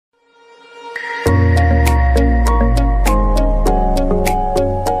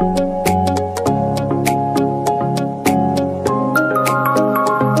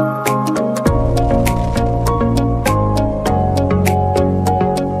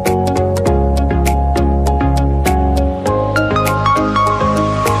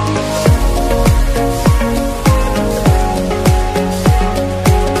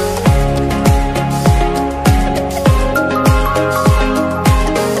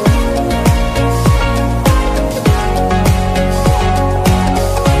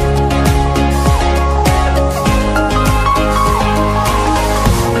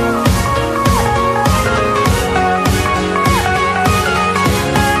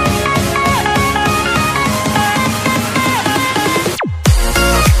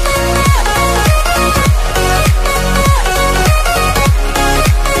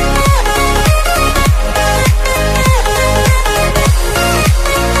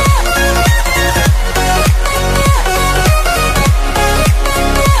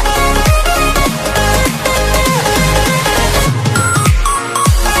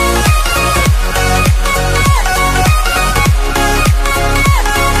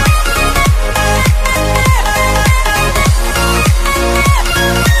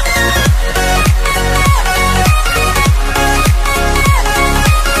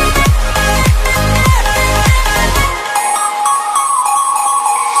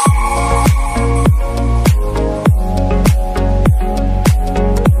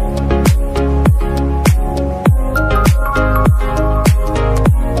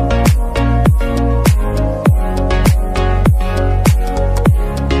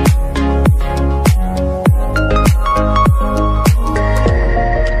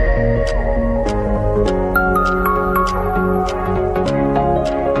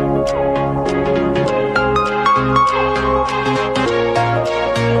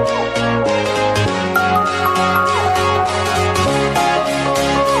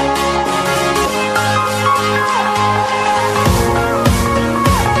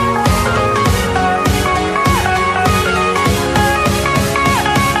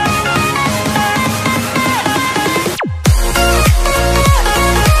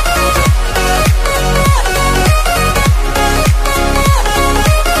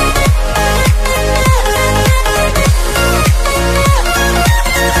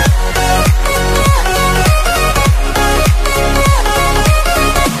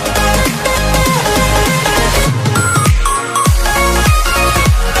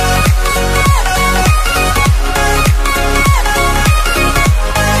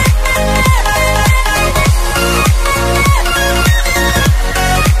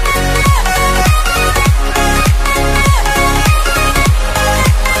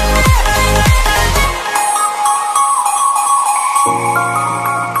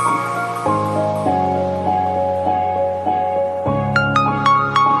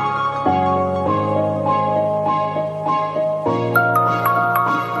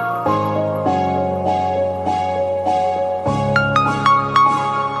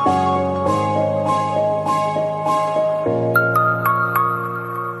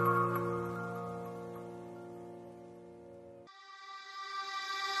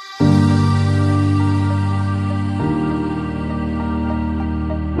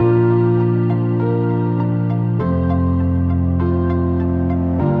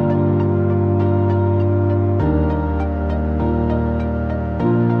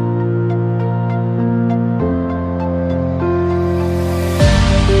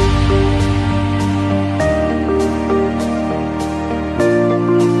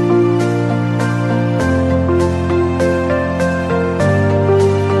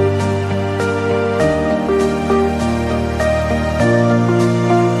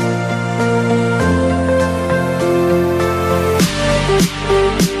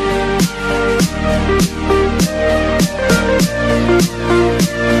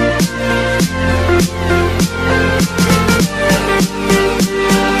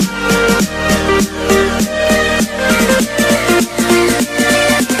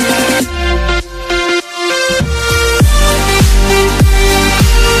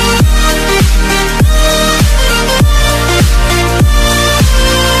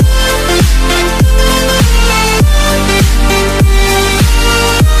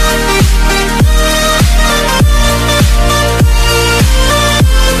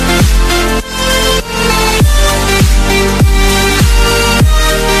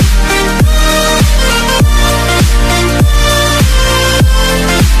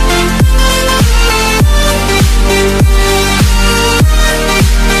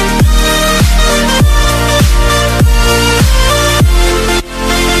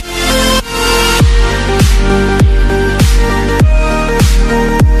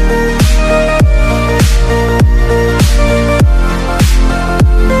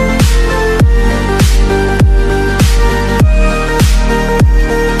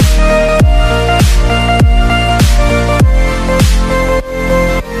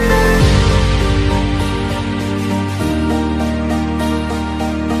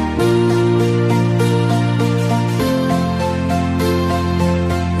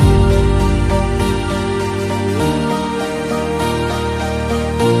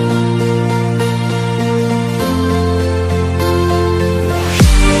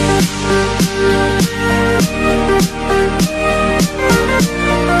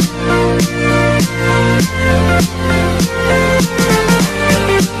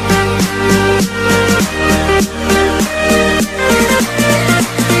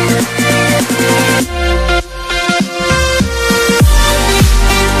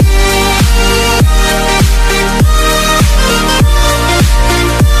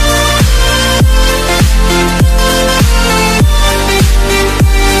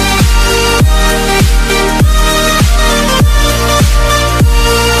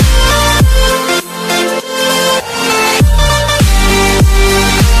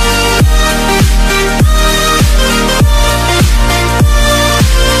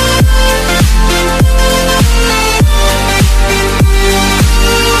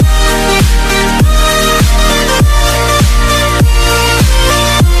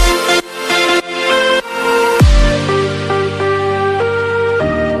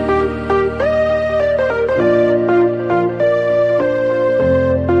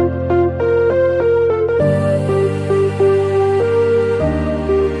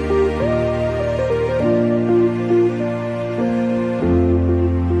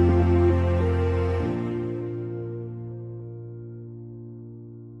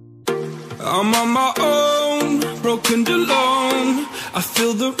I'm on my own, broken and alone. I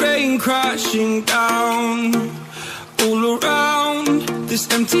feel the rain crashing down. All around this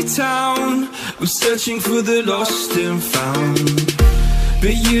empty town, we're searching for the lost and found.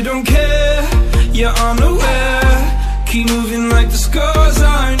 But you don't care, you're unaware. Keep moving like the scars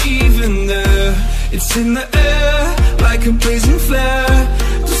aren't even there. It's in the air, like a blazing flare.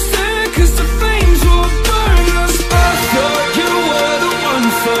 Just stare, cause the flames will burn us. I thought you were the one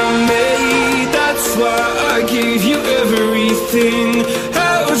for me. That's why I gave you everything.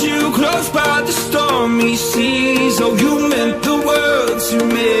 Held you close by the stormy seas. Oh, you meant the world to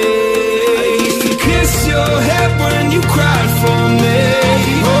me. I used to kiss your head when you cried for me.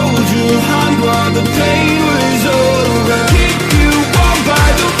 Hold your hand while the pain was over. Keep you warm by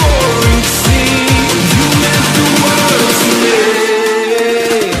the roaring sea. You meant the world to me.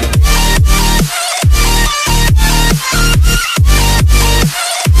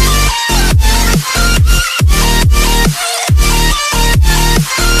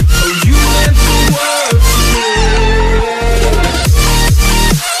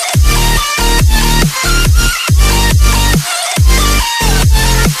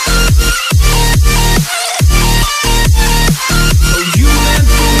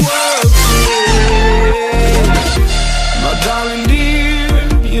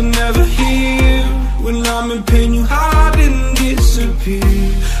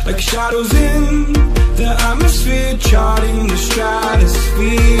 Like shadows in the atmosphere, charting the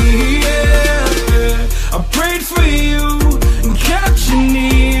stratosphere. Yeah. I prayed for you and kept you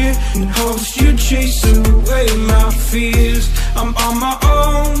near, in hopes you'd chase away my fears. I'm on my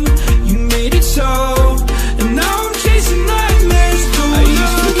own, you made it so, and now I'm chasing nightmares through. I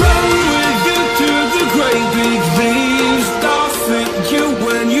used to run with you through the great big leaves, laugh at you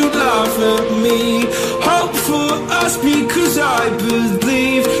when you laugh at me. Hope for us because I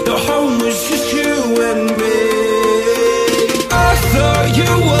believe the home was just you and me. I thought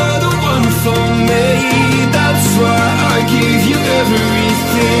you were the one for me. That's why I gave you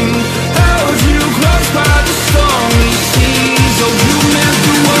everything. Held you close by the stormy seas. Oh, you meant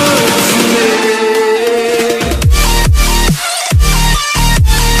the world to me.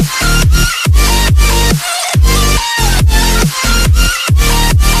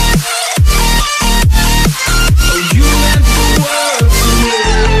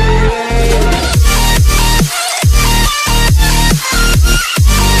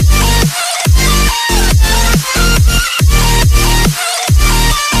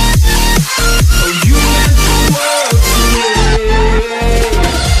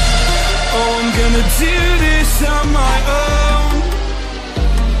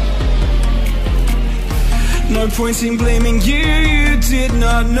 No point in blaming you, you did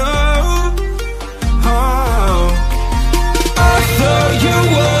not know. Oh, I thought you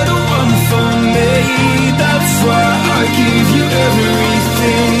were the one for me. That's why I gave you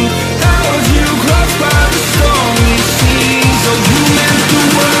everything. Held you close by the stormy seas. Oh, you meant the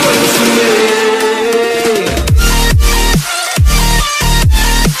world to me.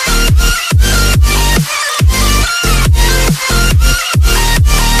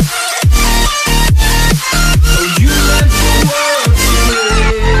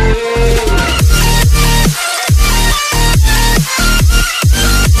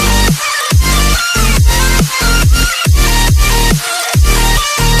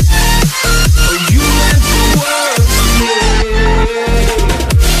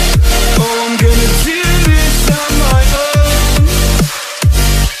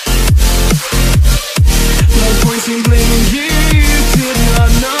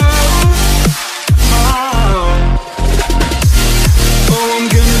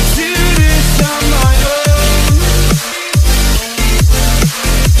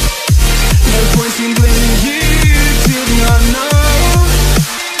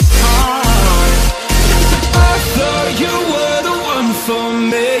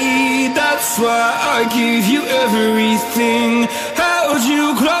 I gave you everything. Held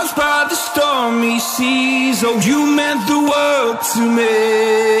you close by the stormy seas. Oh, you meant the world to me.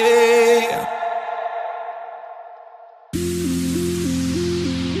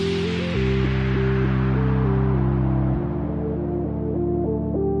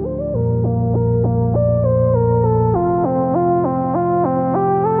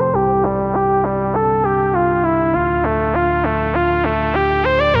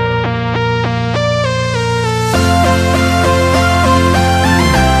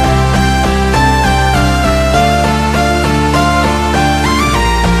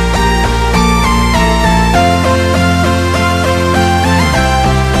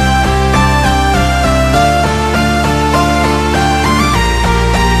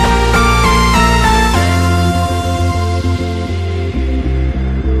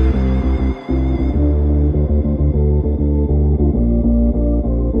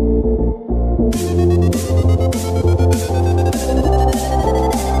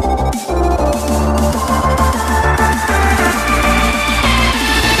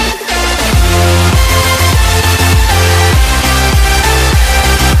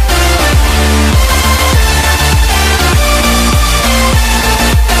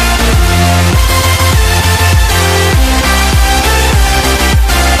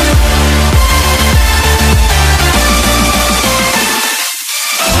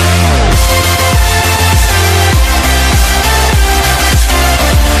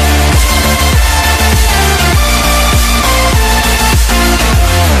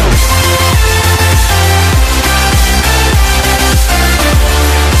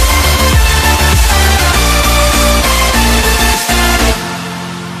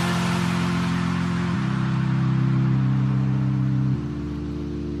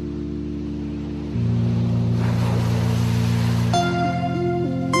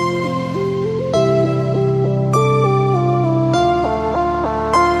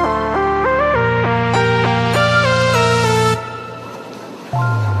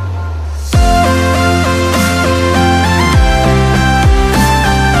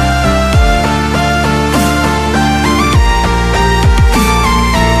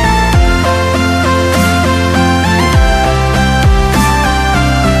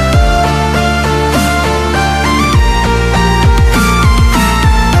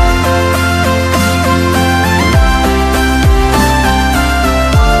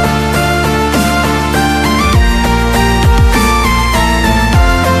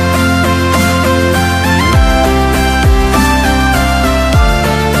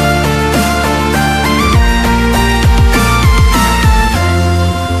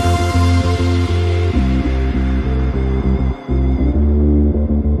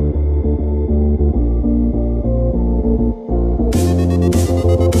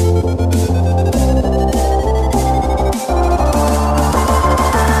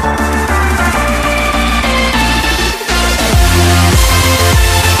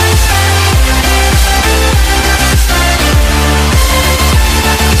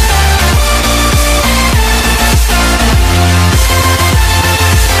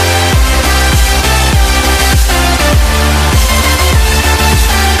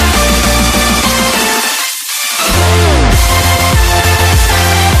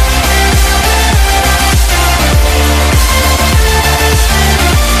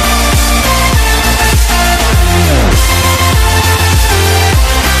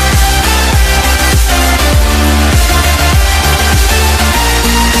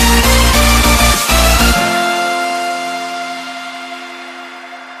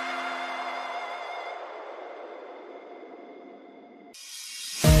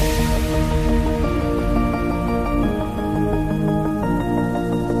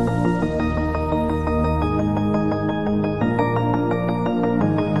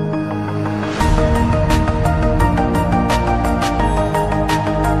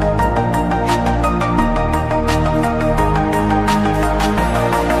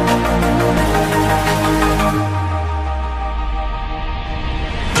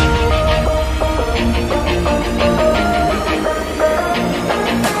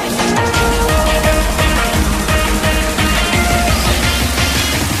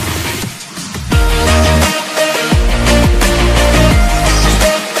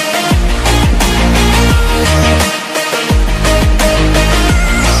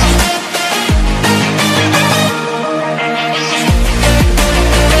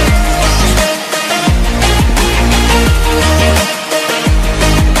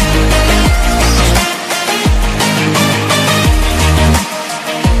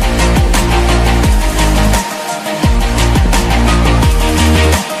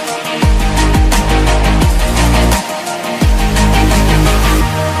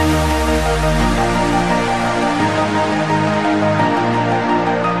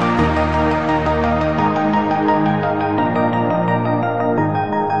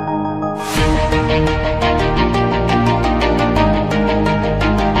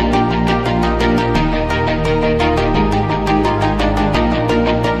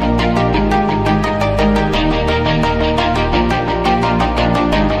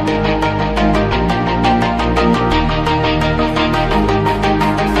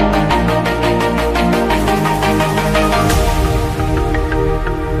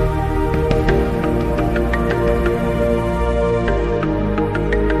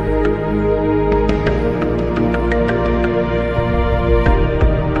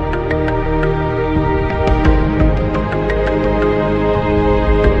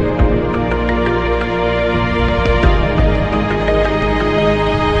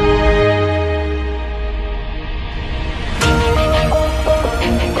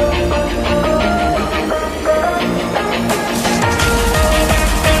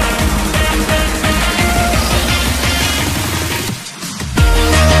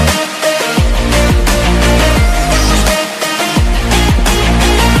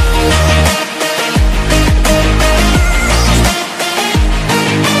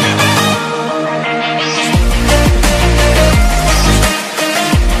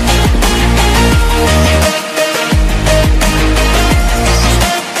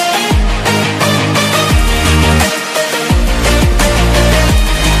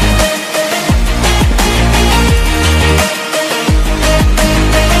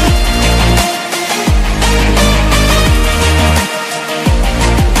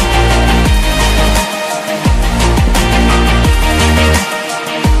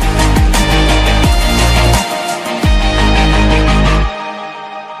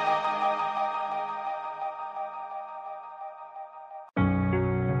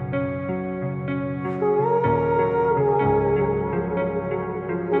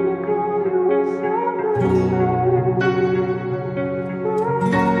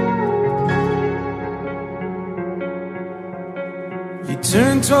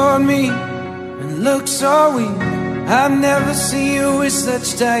 turned toward me and looked so weak. I've never seen you with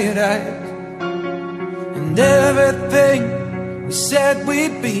such tired eyes. And everything we said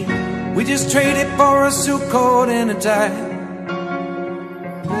we'd be, we just traded for a suit coat and a tie.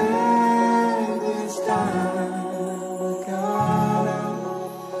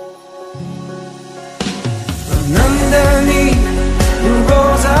 Underneath the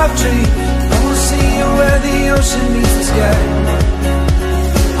rows of trees, I will see you where the ocean meets the sky.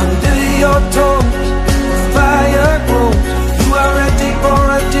 Under your toes, the fire grows. You are ready for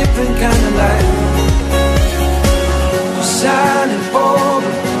a different kind of life. You're shining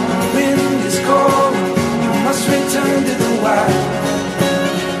forward, the wind is cold. You must return to the wild.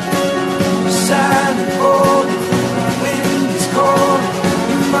 You're shining forward, the wind is cold.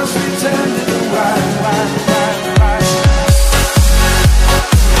 You must return to the wild.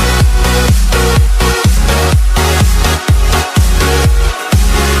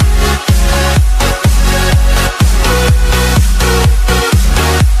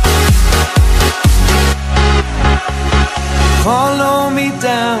 Follow me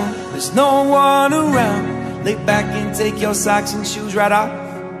down, there's no one around. Lay back and take your socks and shoes right off.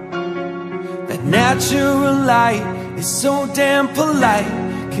 That natural light is so damn polite,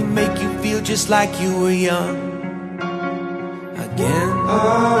 can make you feel just like you were young again.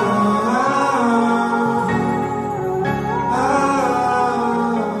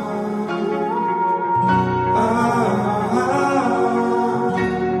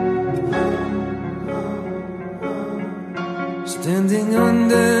 Standing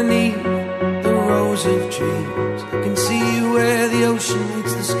underneath the rows of trees, I can see where the ocean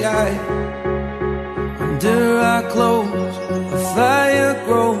meets the sky. Under our clothes, a fire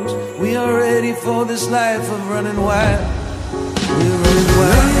grows. We are ready for this life of running wild. We're running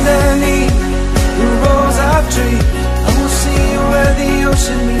wild. Underneath the rows of trees, I will see you where the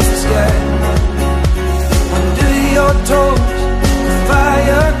ocean meets the sky. Under your toes, the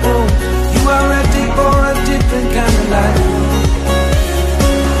fire grows. You are ready for a different kind of life.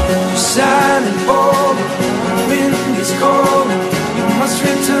 Shining forward, the wind is cold. You must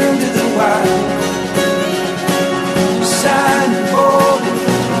return to the wild. Shining forward,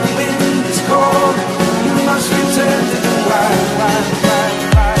 the wind is cold. You must return to the wild.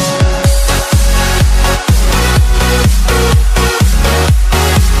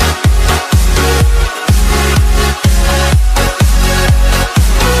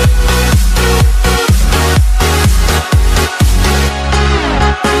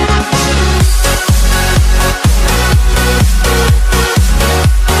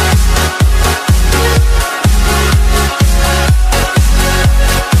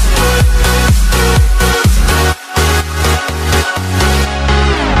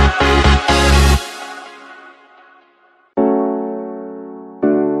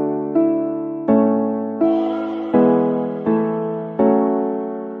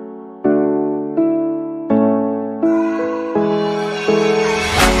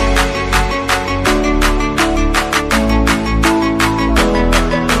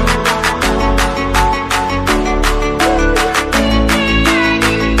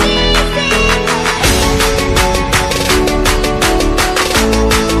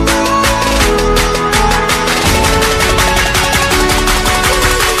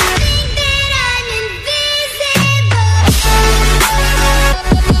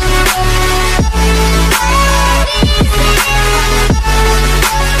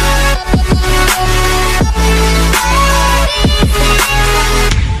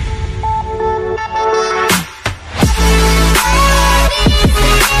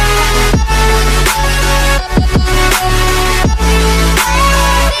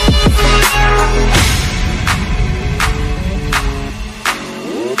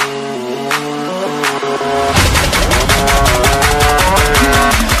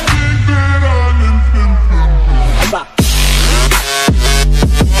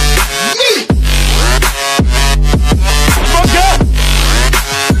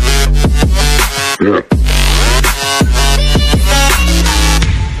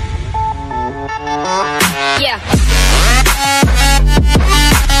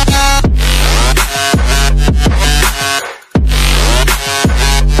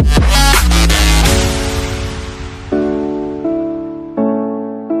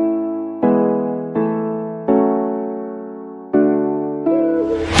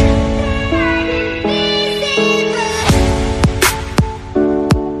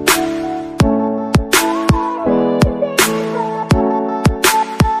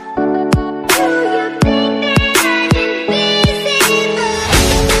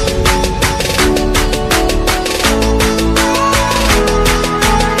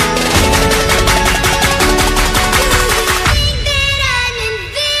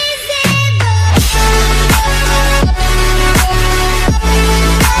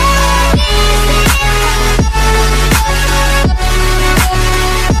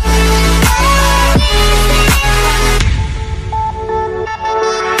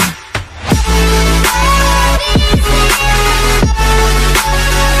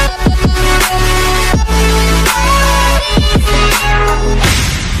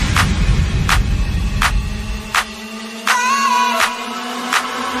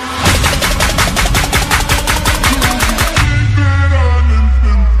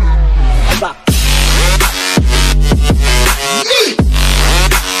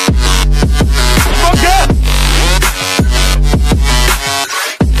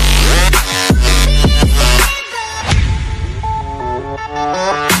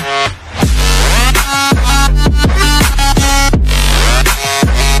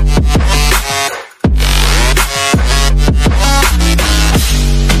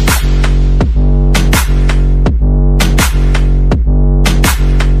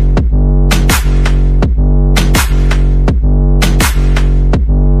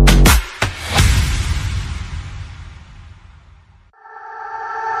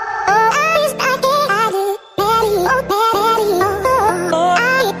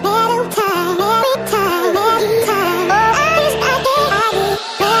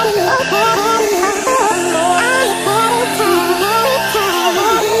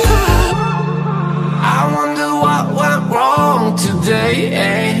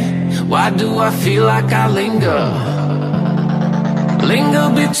 I feel like I linger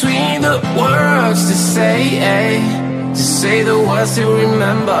between the words to say the words to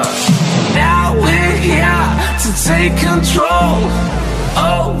remember. Now we're here to take control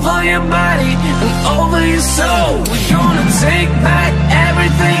over your body and over your soul. We're gonna take back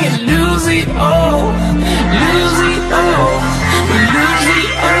everything and lose it all, lose it all, lose it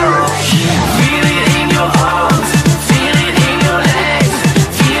all. Feel it in your arms, feel it in your legs,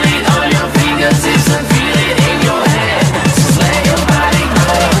 feel it on your fingertips and feel it in your head. Just let your body go,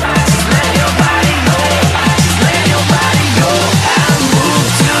 just let your body go, just let your body go and move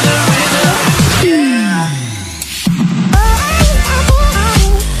to the rhythm.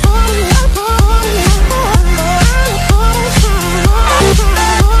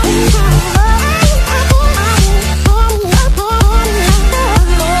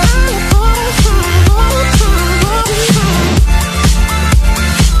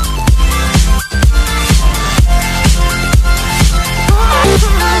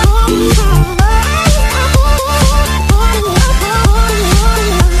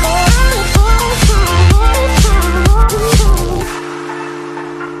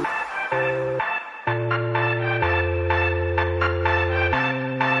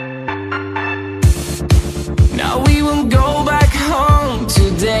 Now we won't go back home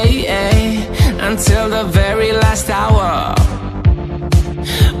today, until the very last hour.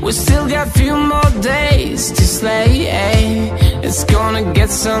 We still got few more days to slay, it's gonna get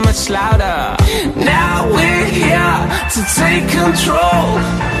so much louder. Now we're here to take control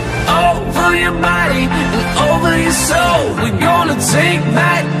over your body and over your soul. We're gonna take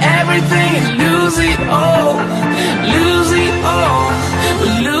back everything and lose it all, lose it all,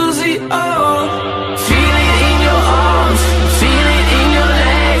 lose it all. Feel it in your arms, feel it in your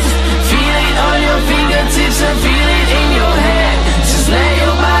legs, feel it on your fingertips and feel it in your head. Just let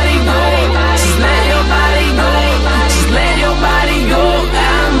your body go, just let your body go, just let your body go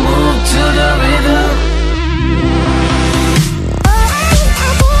and move to the rhythm.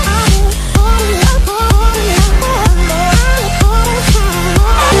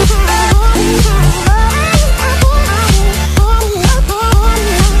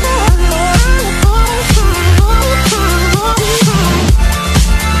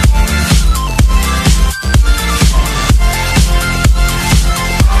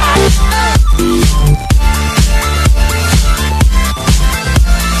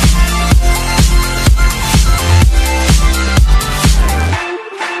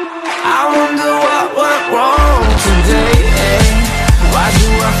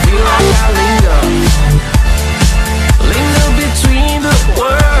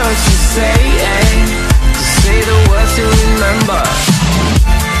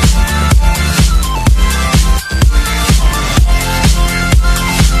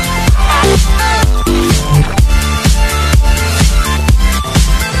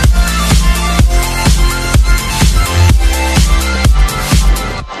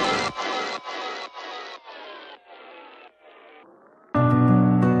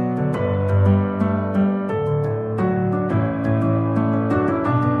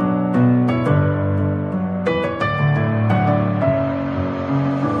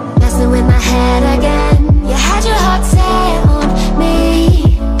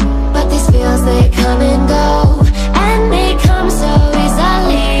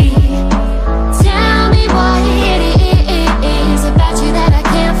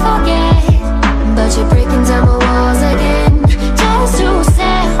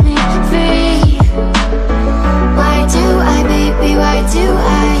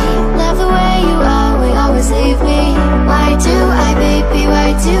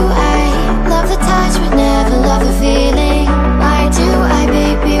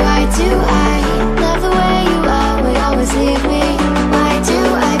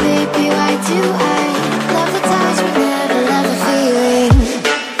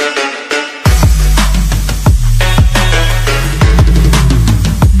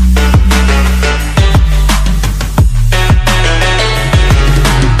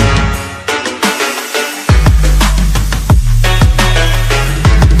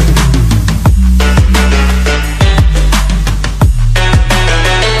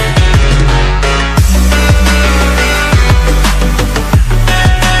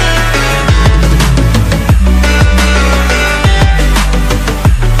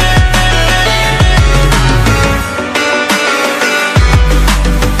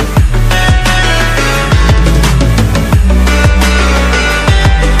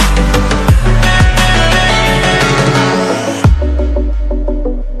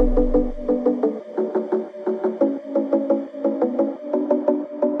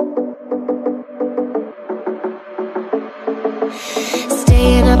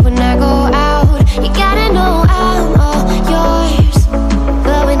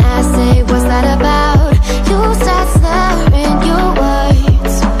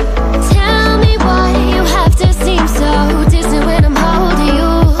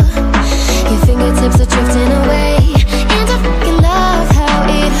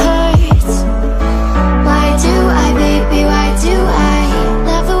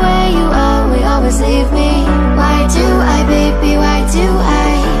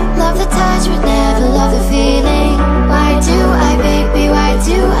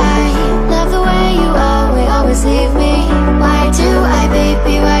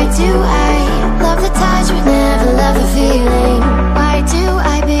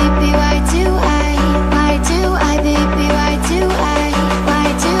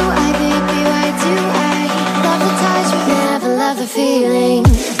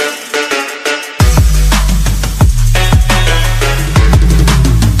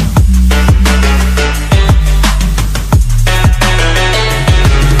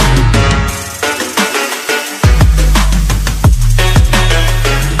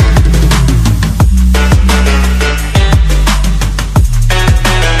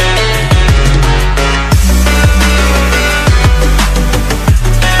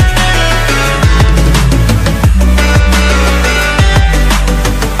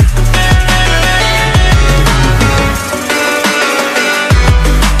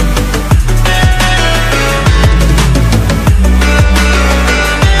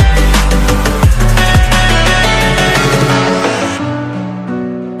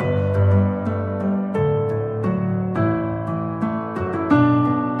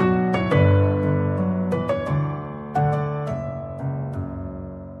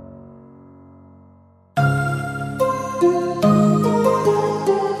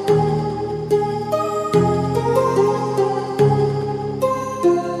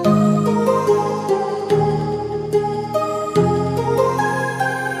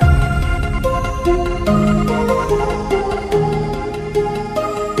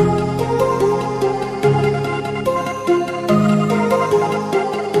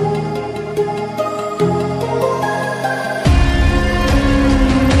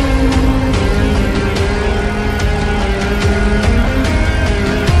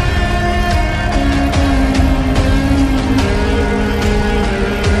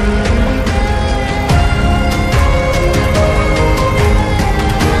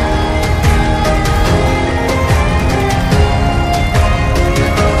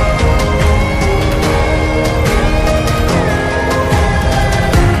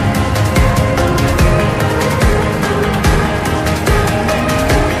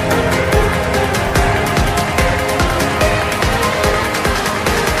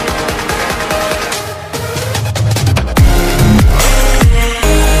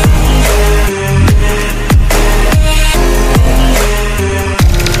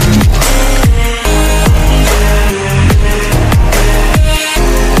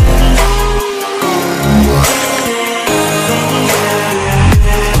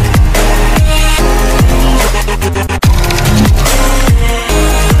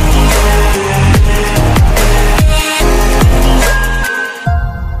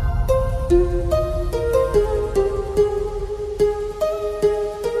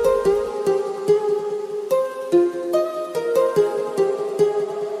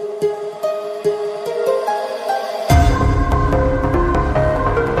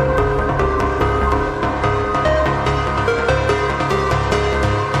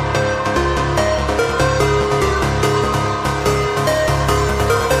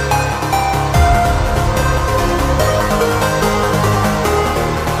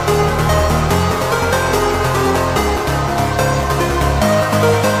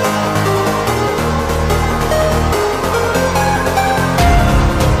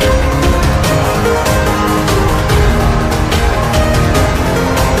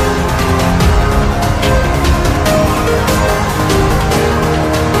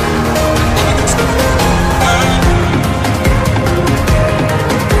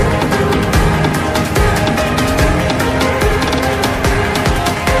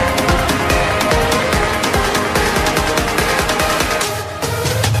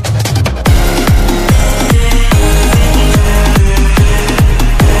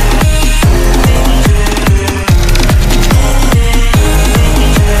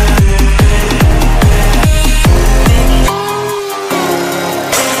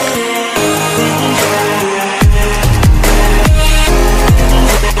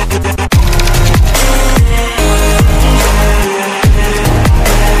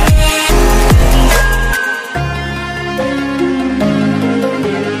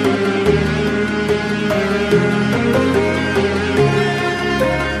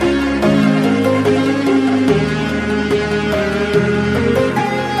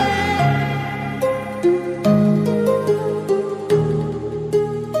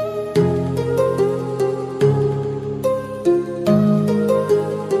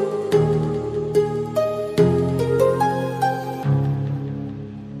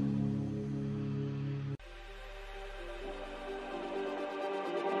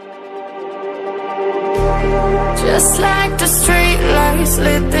 Just like the street lights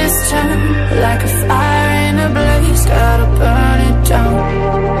lit this town, like a fire in a blaze, gotta burn it down.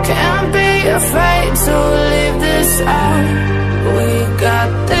 Can't be afraid to leave this out. We got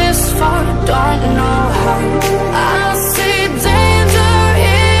this far, don't know how. I see danger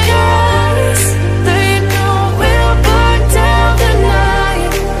in your eyes. They know we'll burn down the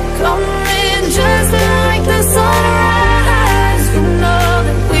night. Coming just like the sunrise. You know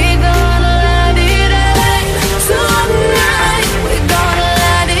that we gonna let it out. Tonight, we gonna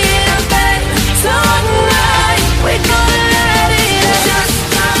let it out. Tonight, we gonna let it out. Just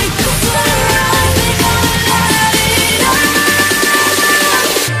like the sunrise, we gonna let it out.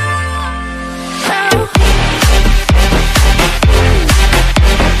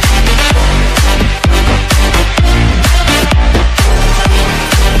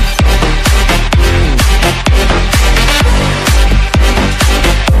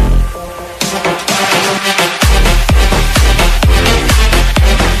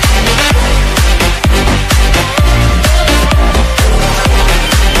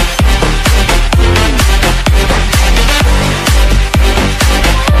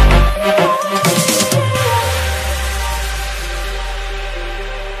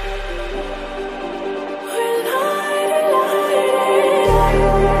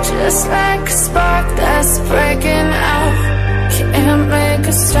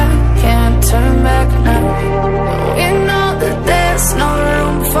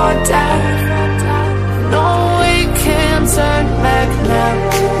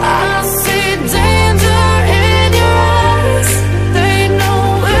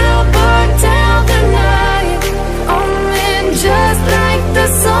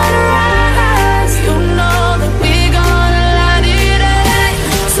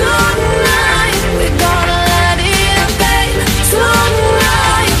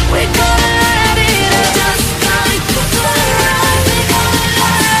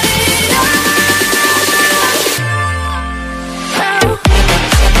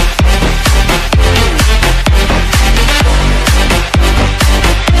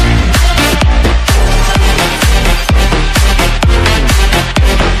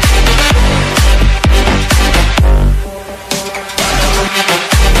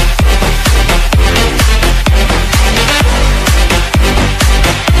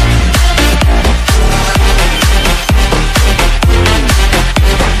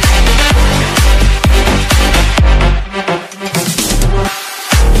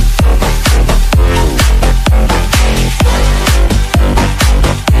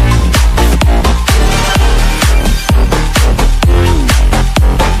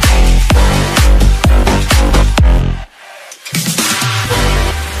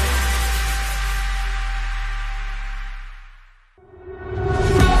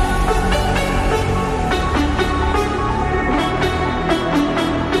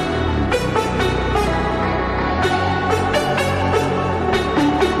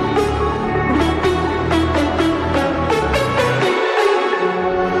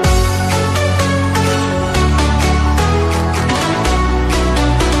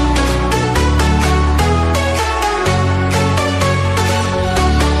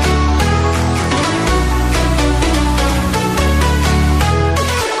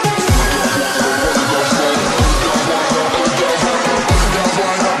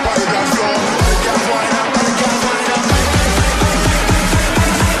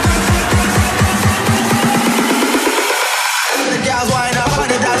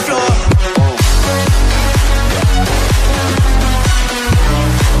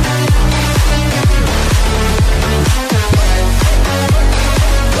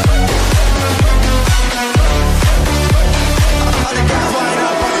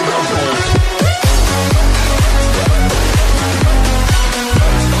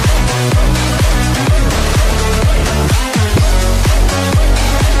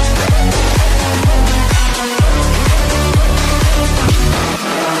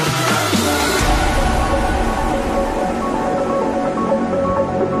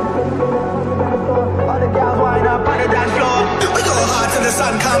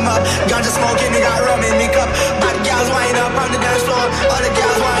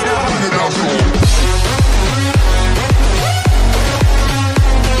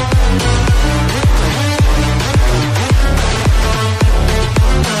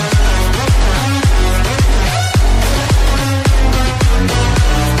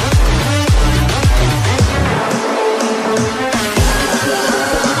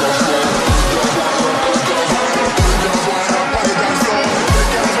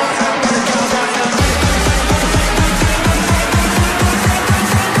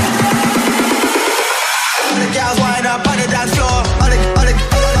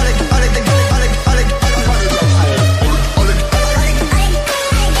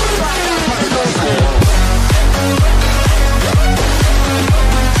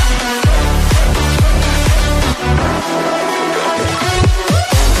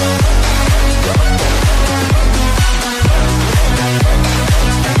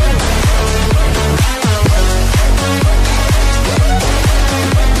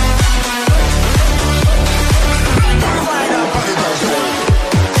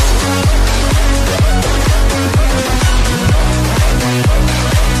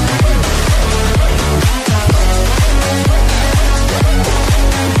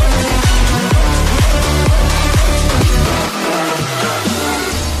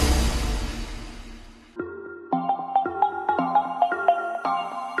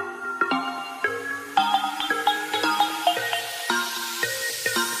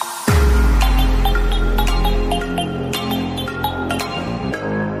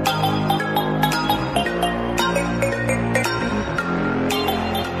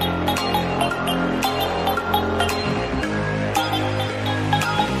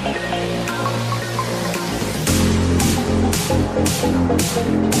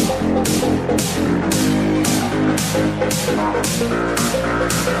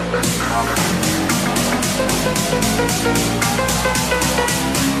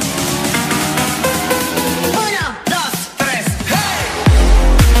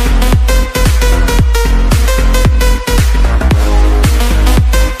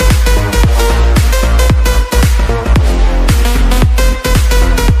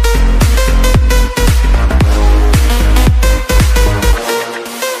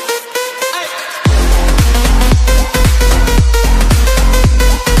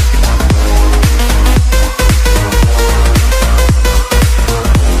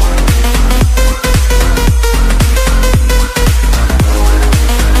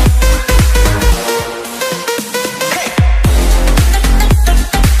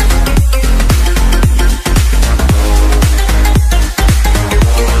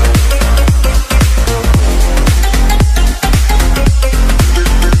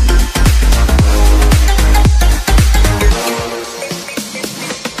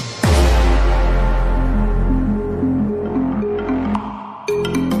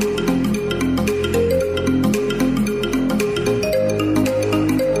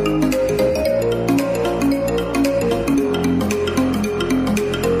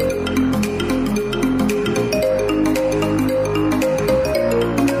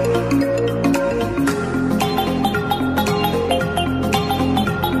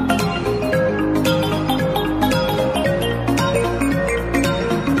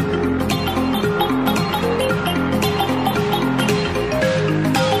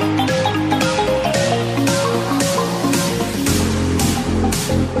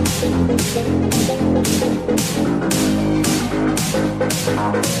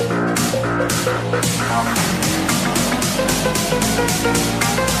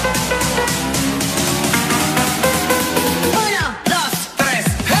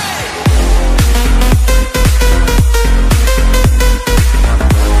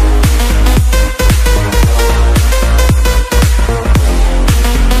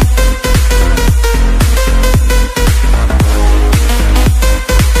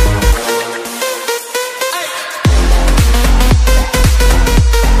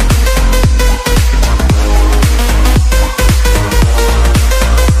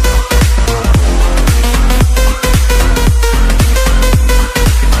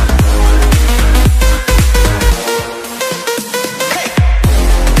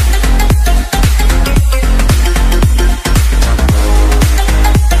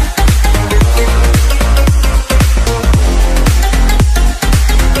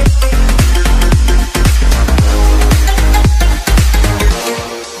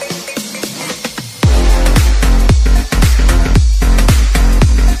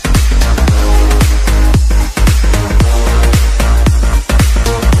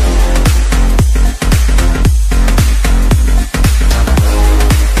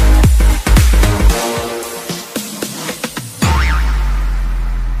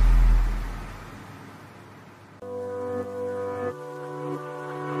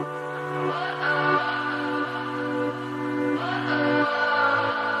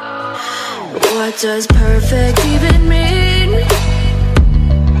 What does perfect even mean?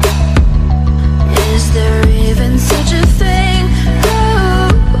 Is there even such a thing?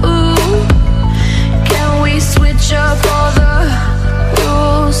 Ooh, can we switch up all the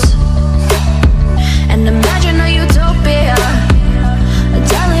rules and imagine a utopia?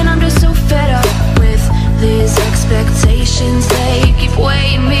 Darling, I'm just so fed up with these expectations. They keep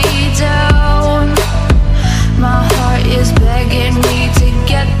weighing me down. My heart is begging me to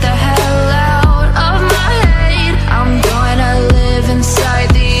get the hell out of my head. I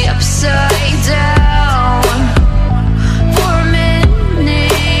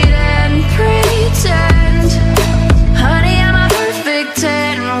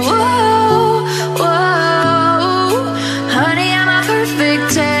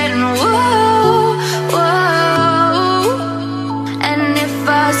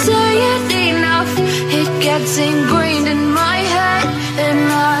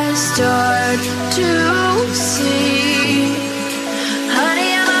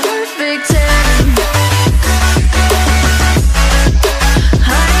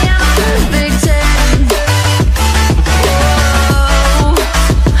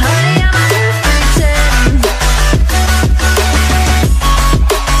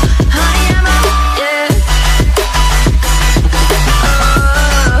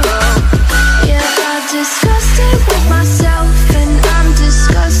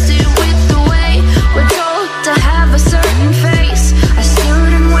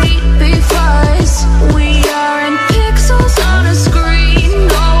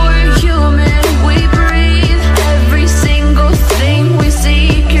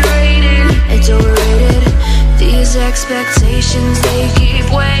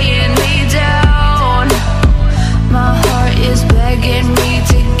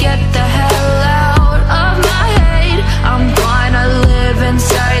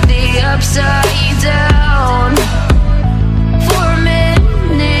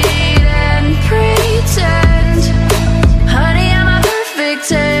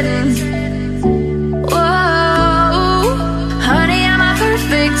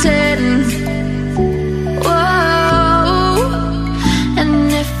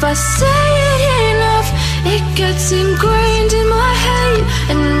I say it enough, it gets ingrained in my head,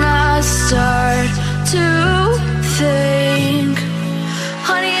 and I start to think,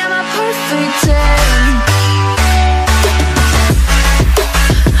 honey, I'm a perfect 10.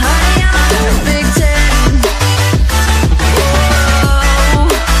 Honey, I'm a perfect 10.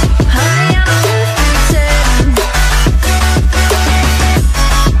 Whoa, honey, I'm a perfect 10.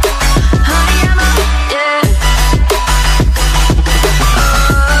 Honey, I'm a, yeah.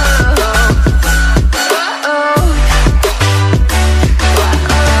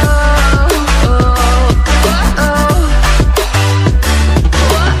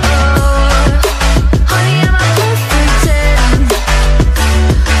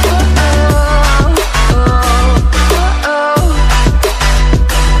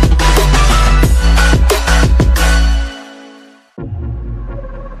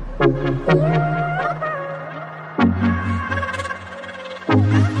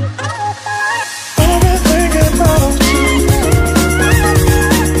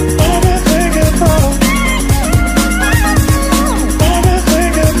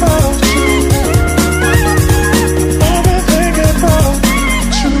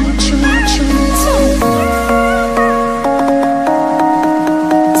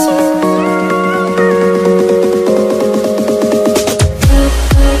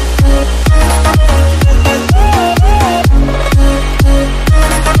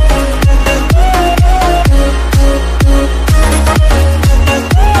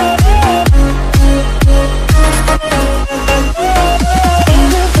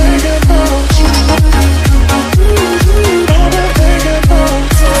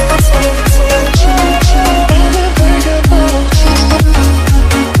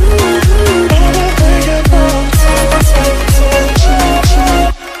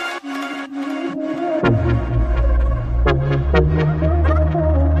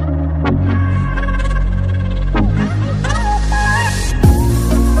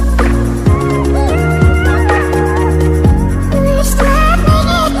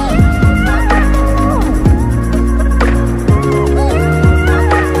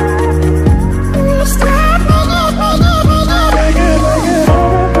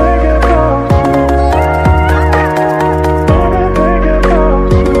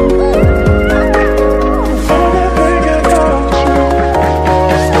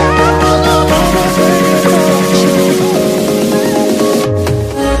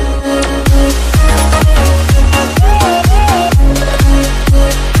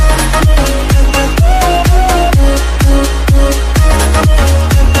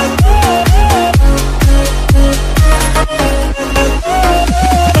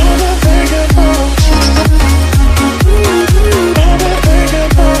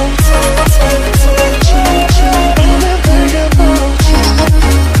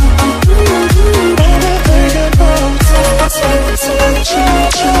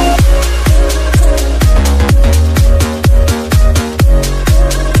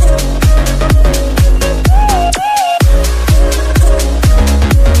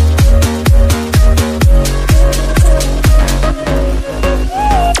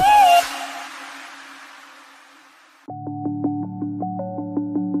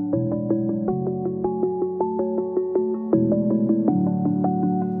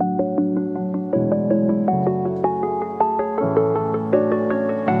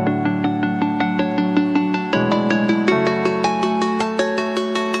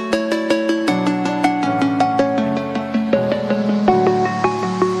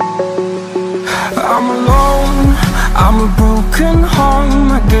 I'm alone, I'm a broken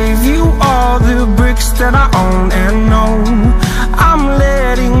home. I gave you all the bricks that I own and know. I'm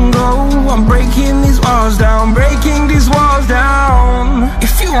letting go, I'm breaking these walls down, breaking these walls down.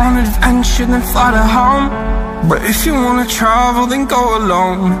 If you want adventure, then fly to home. But if you wanna travel, then go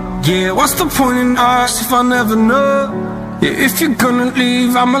alone. Yeah, what's the point in us if I never know? Yeah, if you're gonna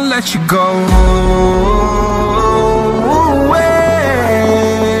leave, I'ma let you go.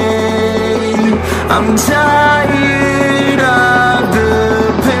 I'm tired of the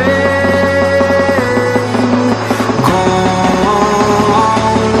pain. Go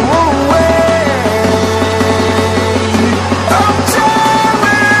away. I'm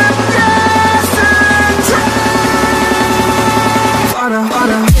tired of yesterday. Harder,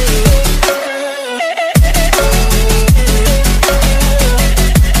 harder.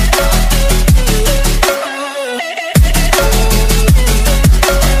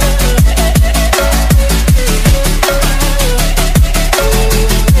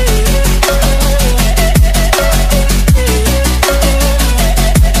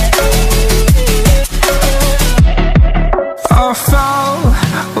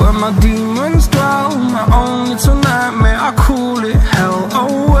 my demons dwell. My own little nightmare, I call it hell.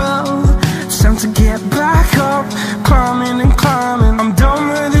 Oh well, it's time to get back up. Climbing and climbing, I'm done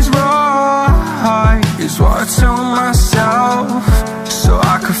with this ride, is what I tell myself, so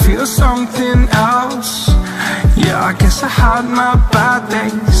I could feel something else. Yeah, I guess I had my bad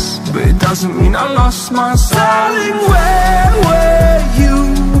days, but it doesn't mean I lost myself. Darling, where were you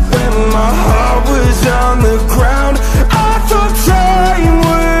when my heart was on the ground? I thought time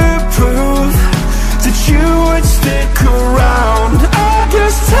would prove that you would stick around. I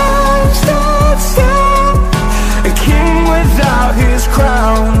guess time stood still, a king without his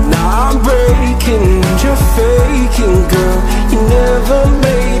crown. Now I'm breaking and you're faking, girl. You never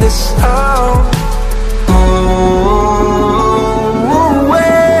made a sound.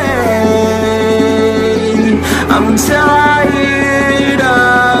 I'm tired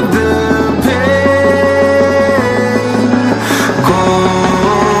of the pain. Go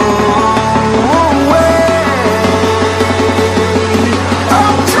away.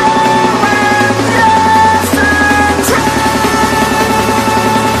 I'm drawing yesterday.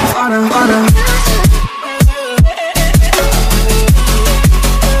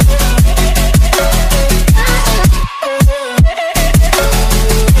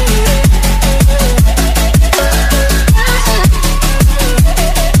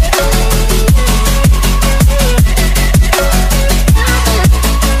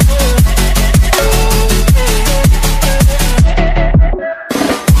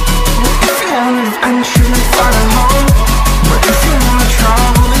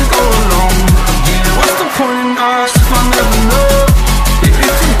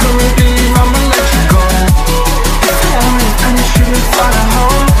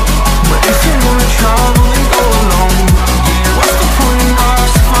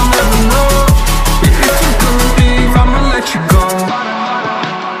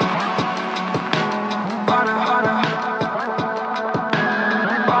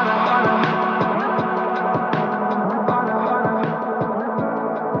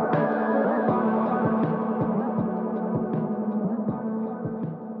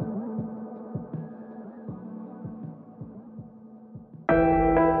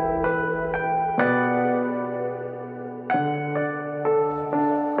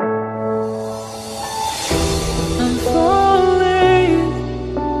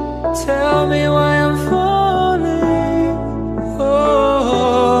 Tell me why I'm falling.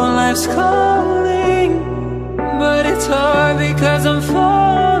 Oh, life's calling, but it's hard because I'm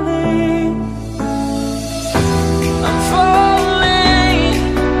falling. I'm falling.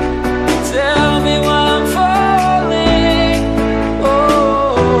 Tell me why I'm falling. Oh,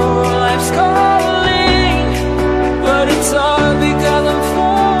 life's calling, but it's hard because I'm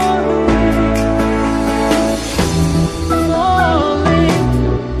falling.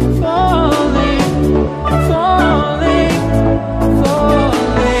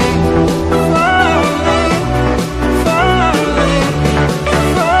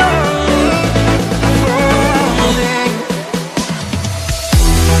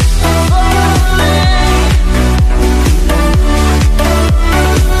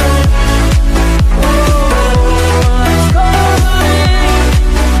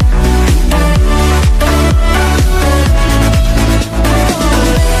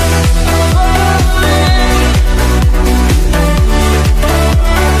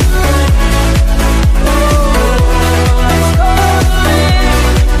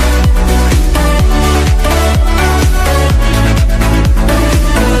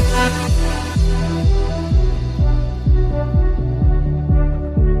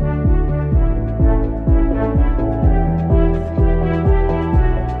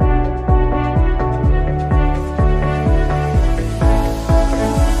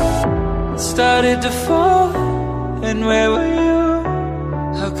 Started to fall, and where were you?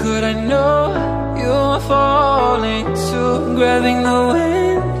 How could I know you were falling too? Grabbing the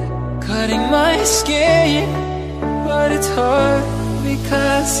wind, cutting my skin, but it's hard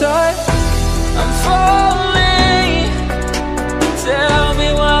because I'm falling. Tell me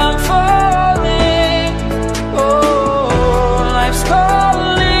why I'm falling. Oh, life's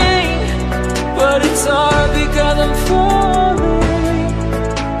calling, but it's hard because I'm falling.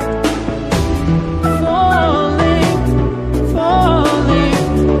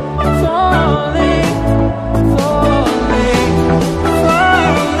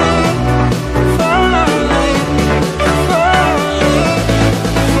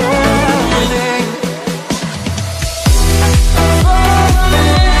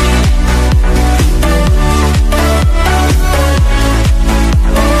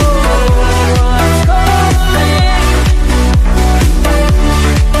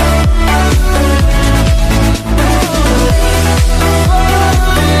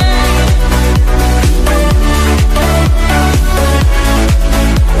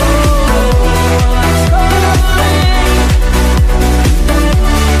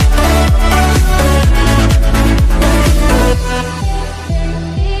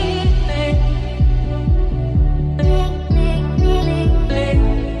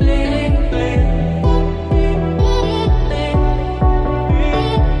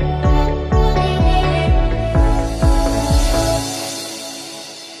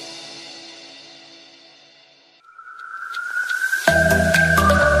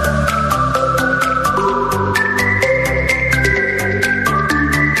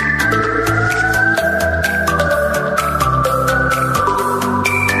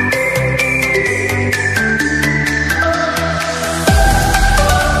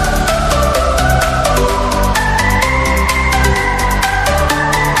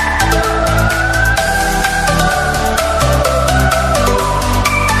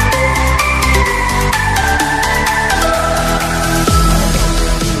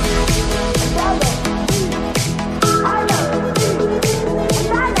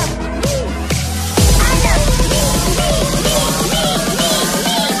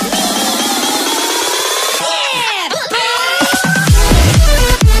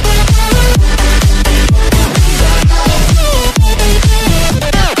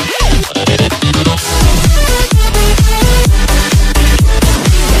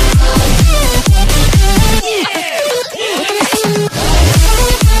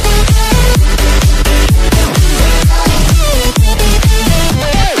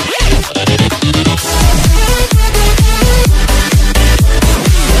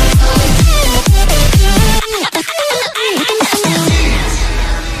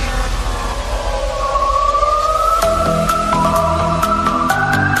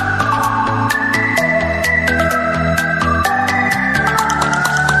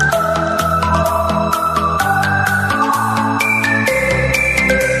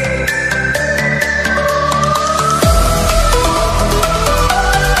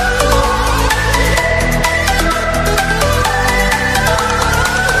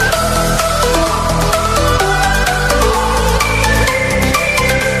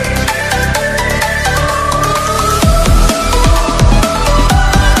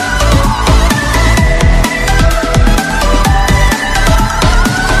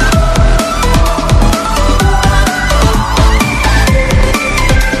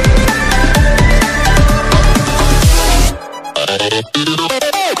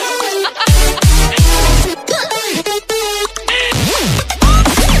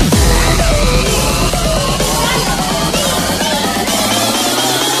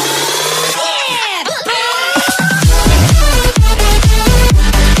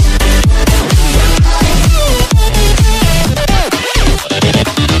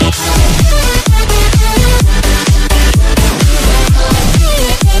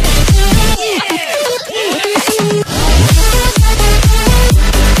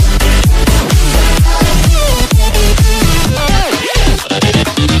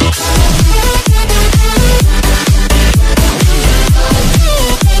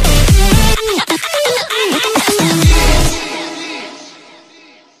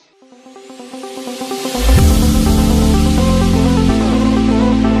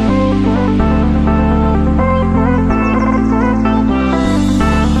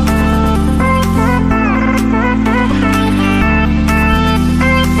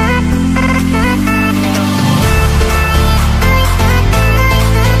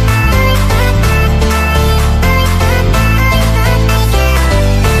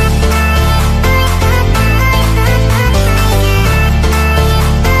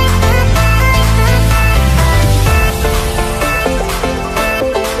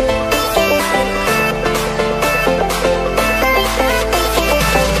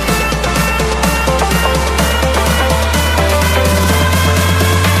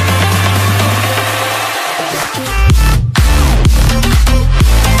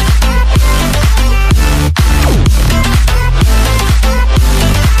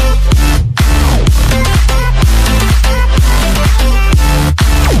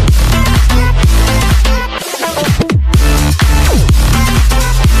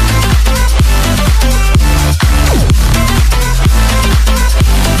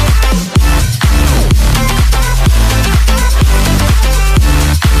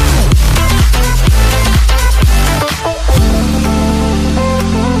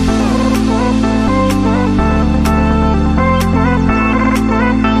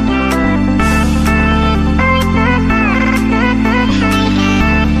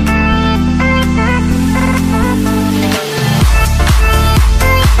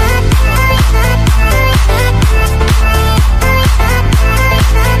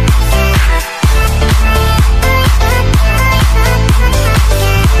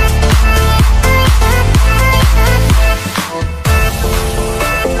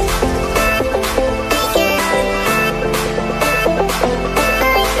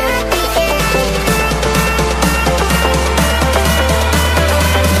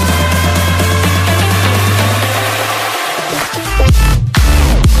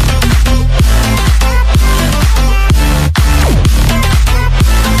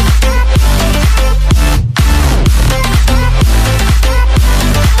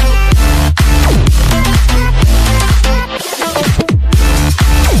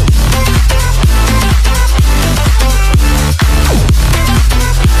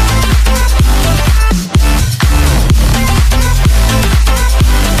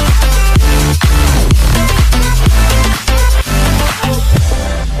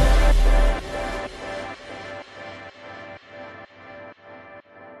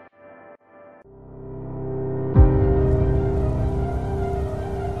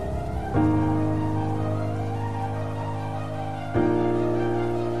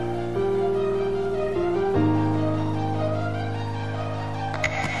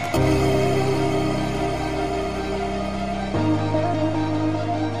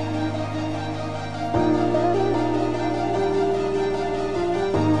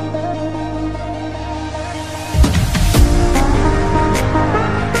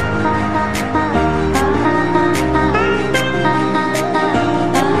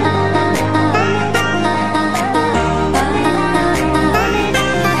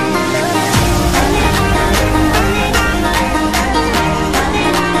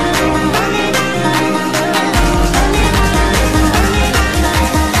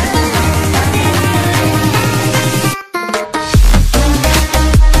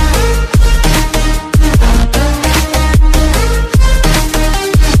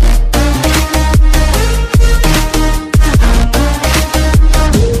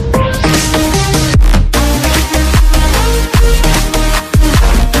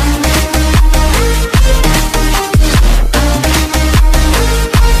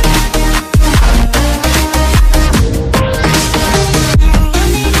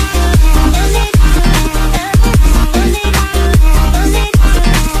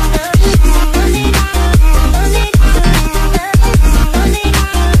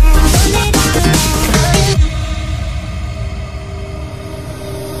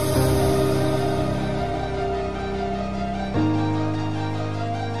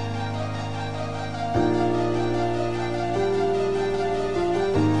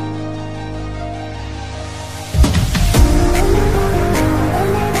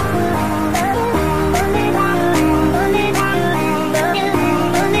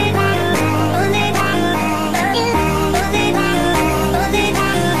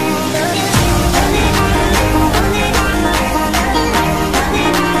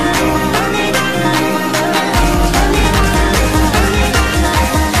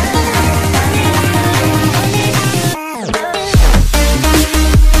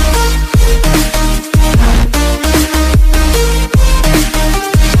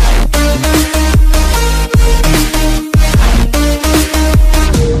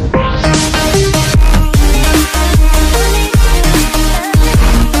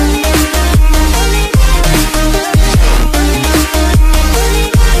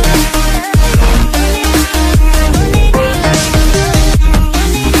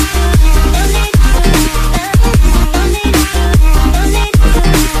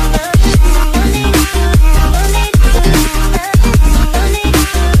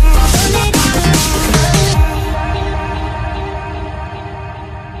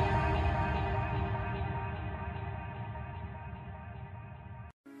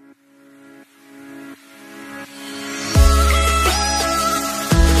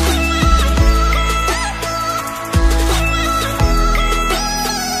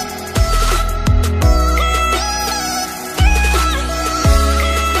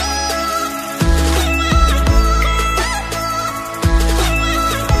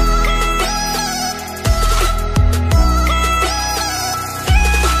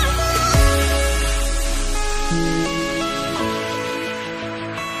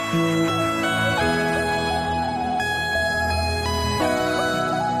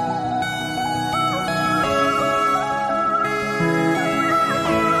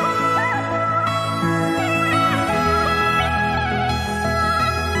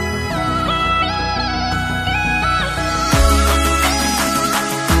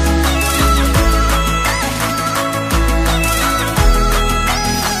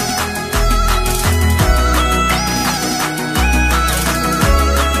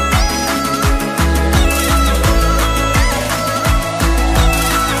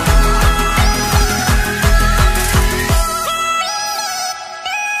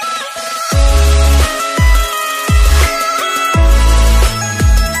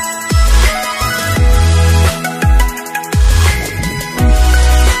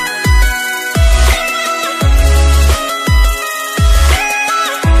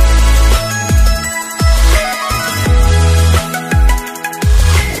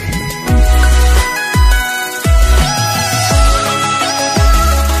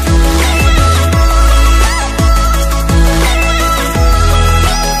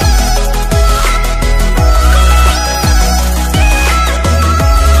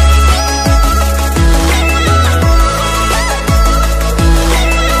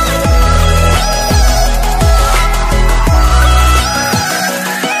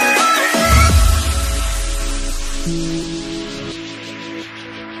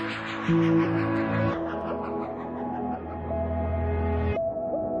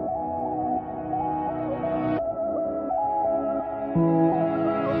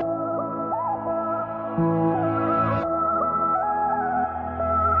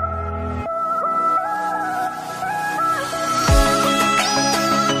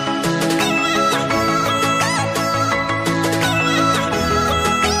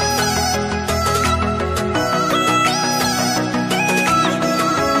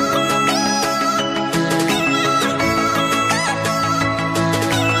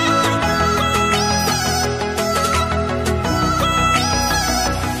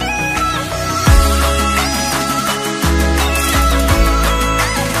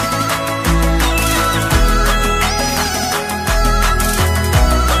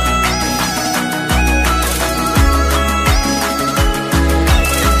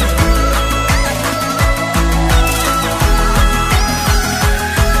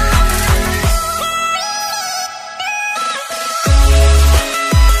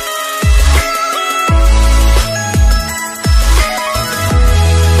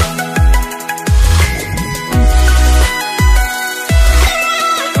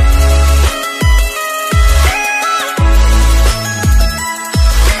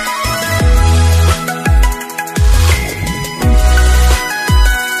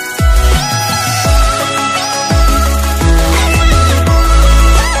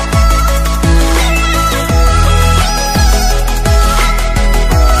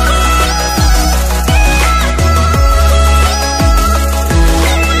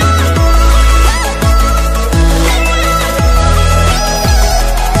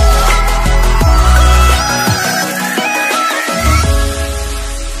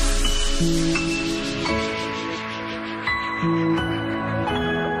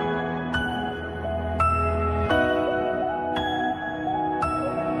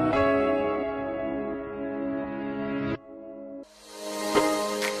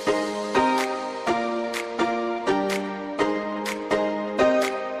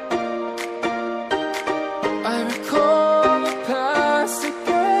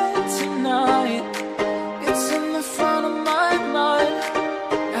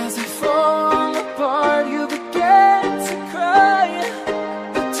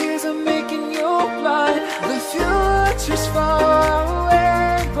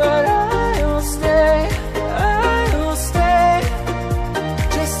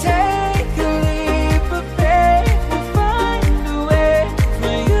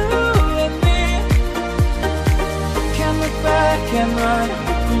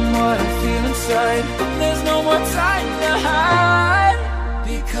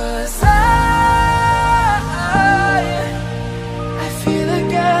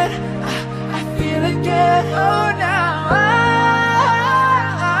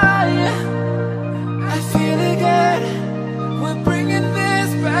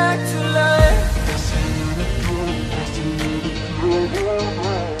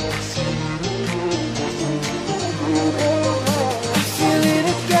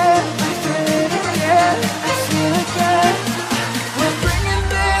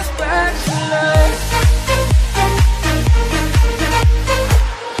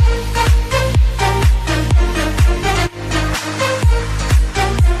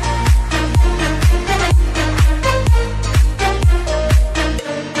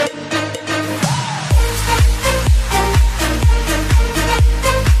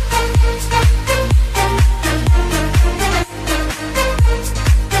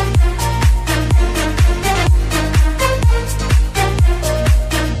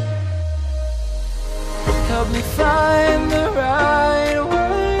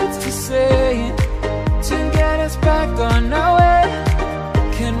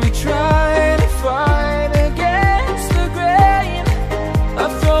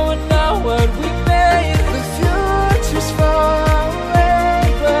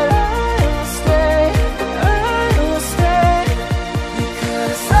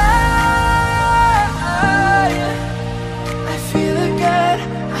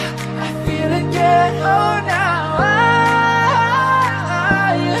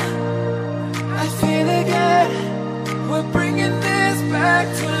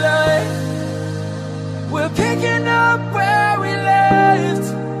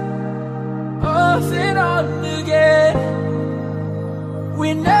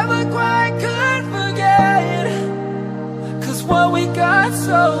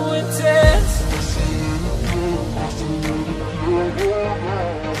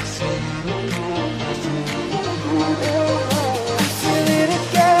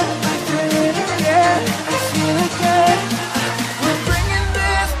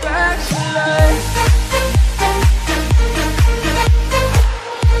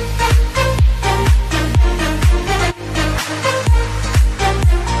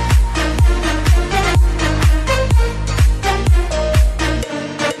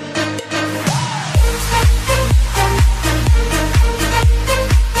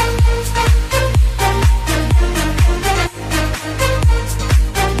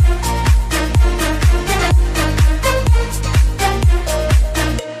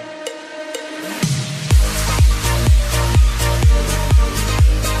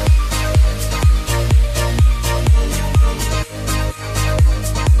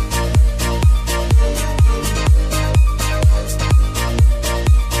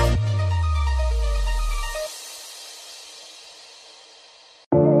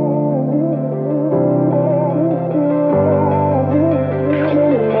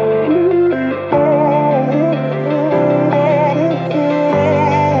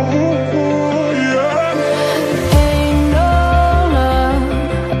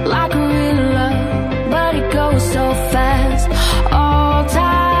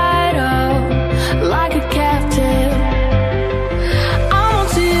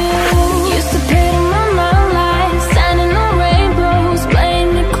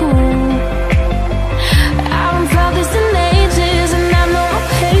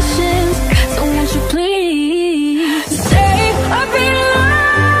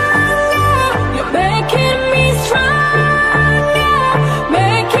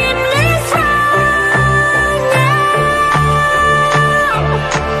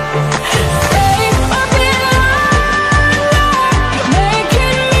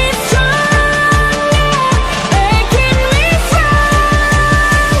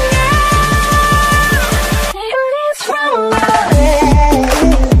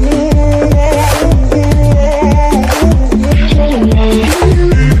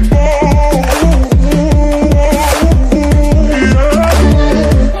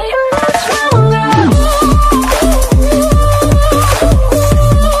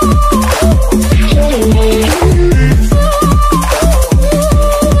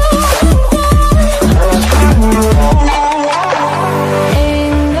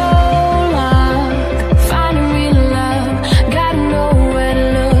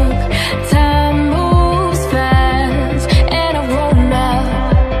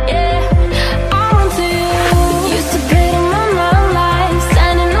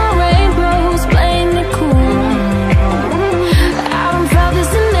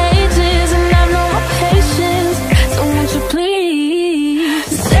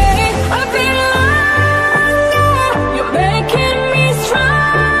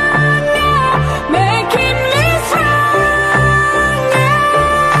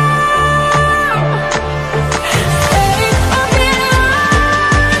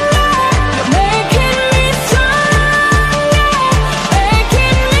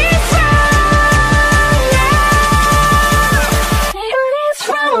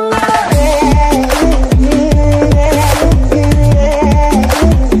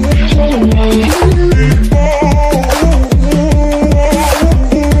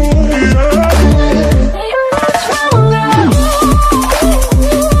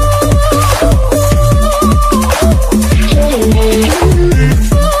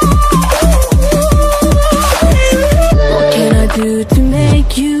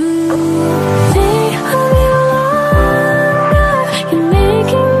 make you think of me longer. You're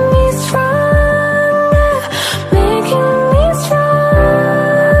making me stronger, making me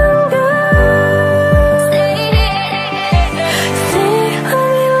stronger. Stay of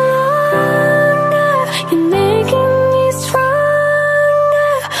me longer. You're making me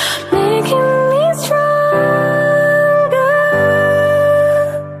stronger, making me stronger.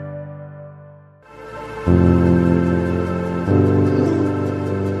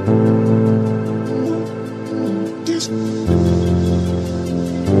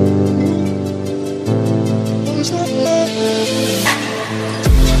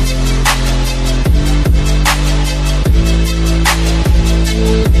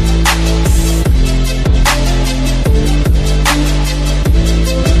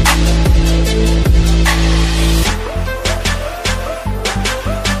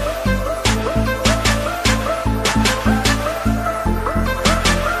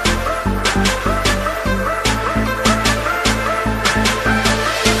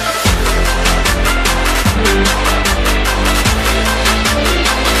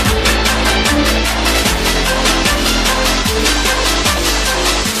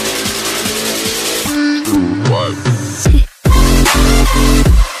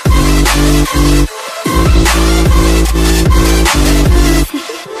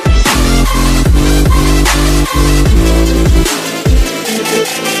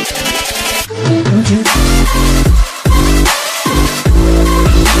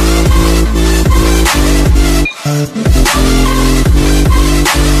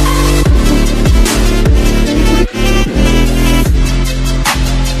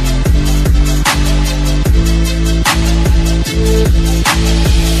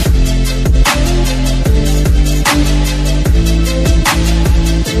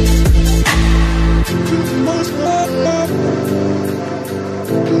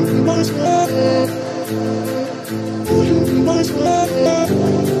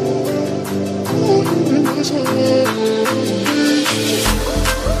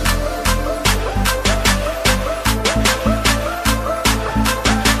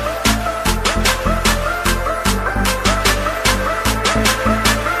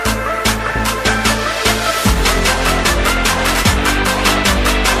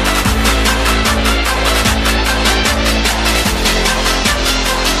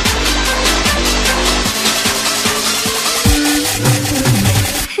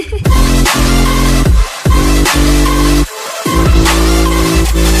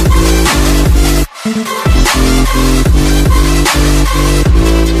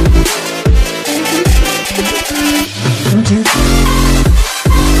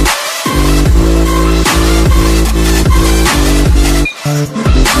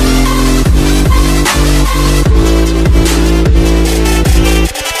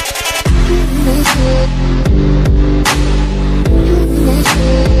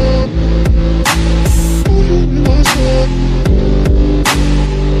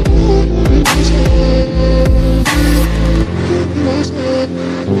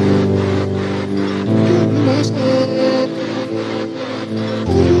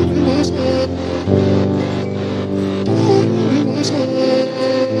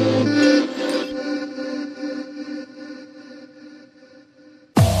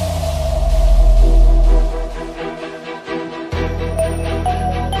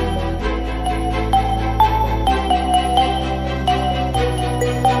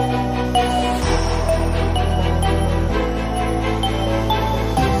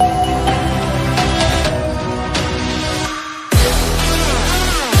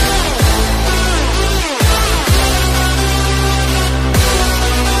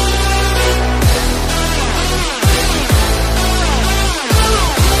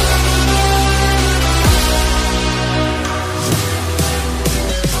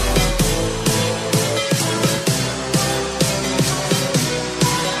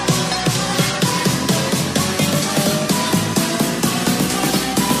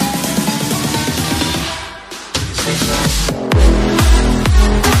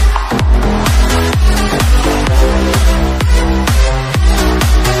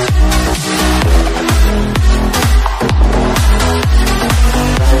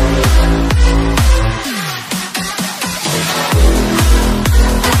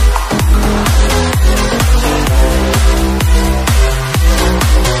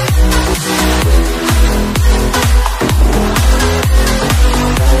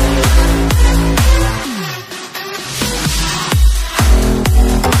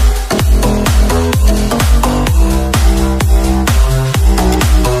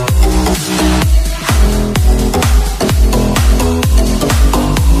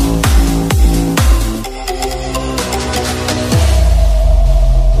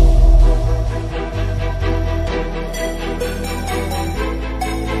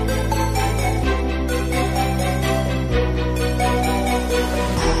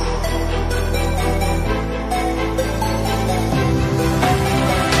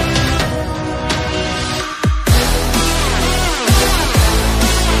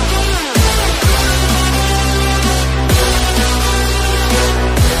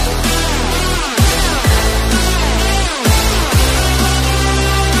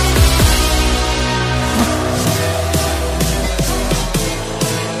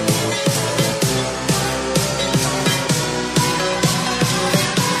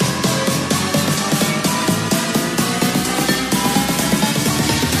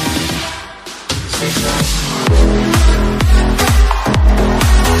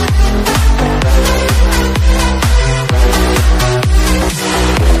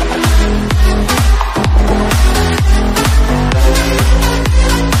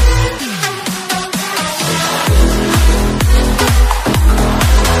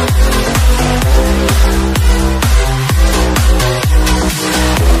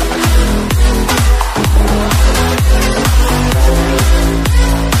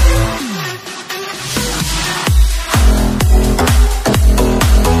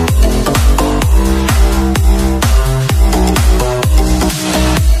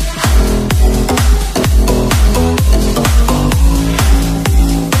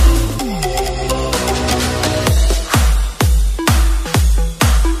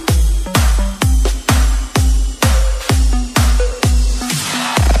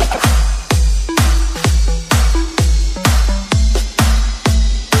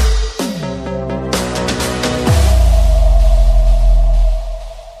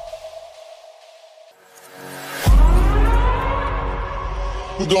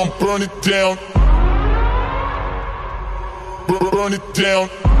 We're gonna burn it down. Burn it down.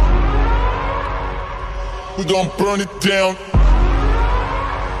 We're gonna burn it down.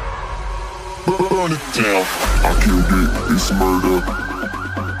 Burn it down. I killed it, it's murder.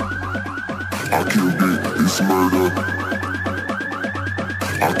 I killed it, it's murder.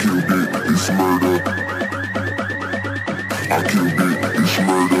 I killed it, it's murder. I killed it, it's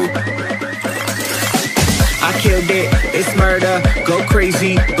murder. I killed it, it's murder, go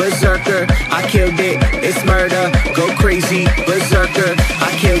crazy, berserker. I killed it, it's murder, go crazy, berserker.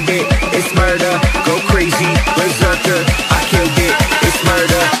 I killed it, it's murder, go crazy, berserker. I killed it, it's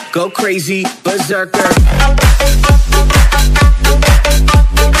murder, go crazy, berserker.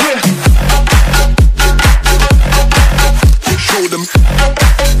 Show them.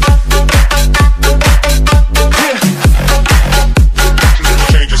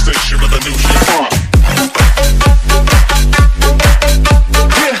 Change the station with a new shit.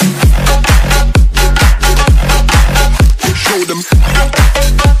 Show them.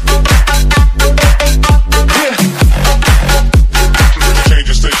 Change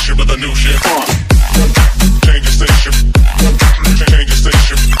the station with a new shit. Change the station. Change the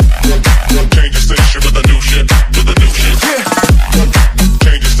station. Change the station with a new shit. With a new shit.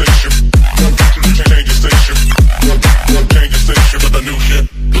 Change the station. Change the station. Change the station with a new shit.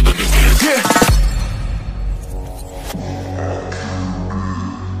 With a new shit.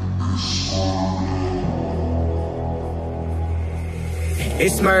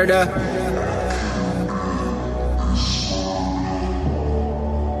 It's murder.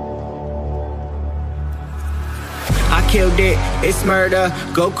 I killed it, it's murder,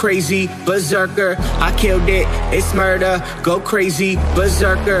 go crazy, berserker. I killed it, it's murder, go crazy,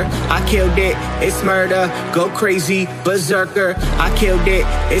 berserker. I killed it, it's murder, go crazy, berserker. I killed it,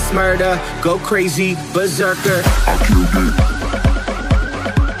 it's murder, go crazy, berserker. I killed it.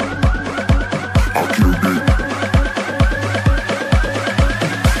 I killed it.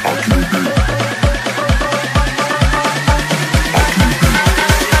 I killed it.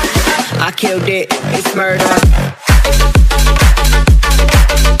 I killed it, it's murder.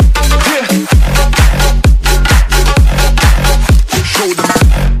 Show them.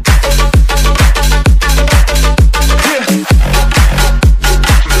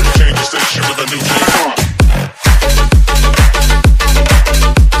 Change the station with a new shit.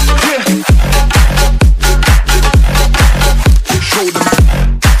 Show them.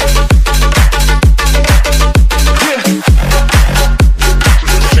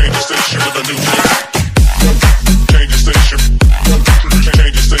 Change the station with a new shit. Change the station.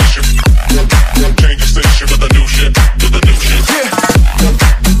 Change the station. Change the station with a new shit. With a new shit.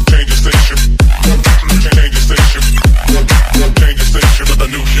 Change the station. Change the station. Change the station with a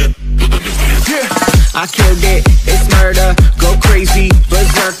new shit. With a new shit. I killed it, it's murder, go crazy,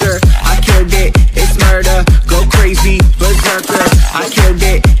 berserker. I killed it, it's murder, go crazy, berserker. I killed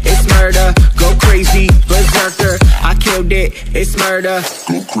it, it's murder, go crazy, berserker. I killed it, it's murder.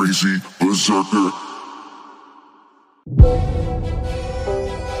 Go crazy, berserker.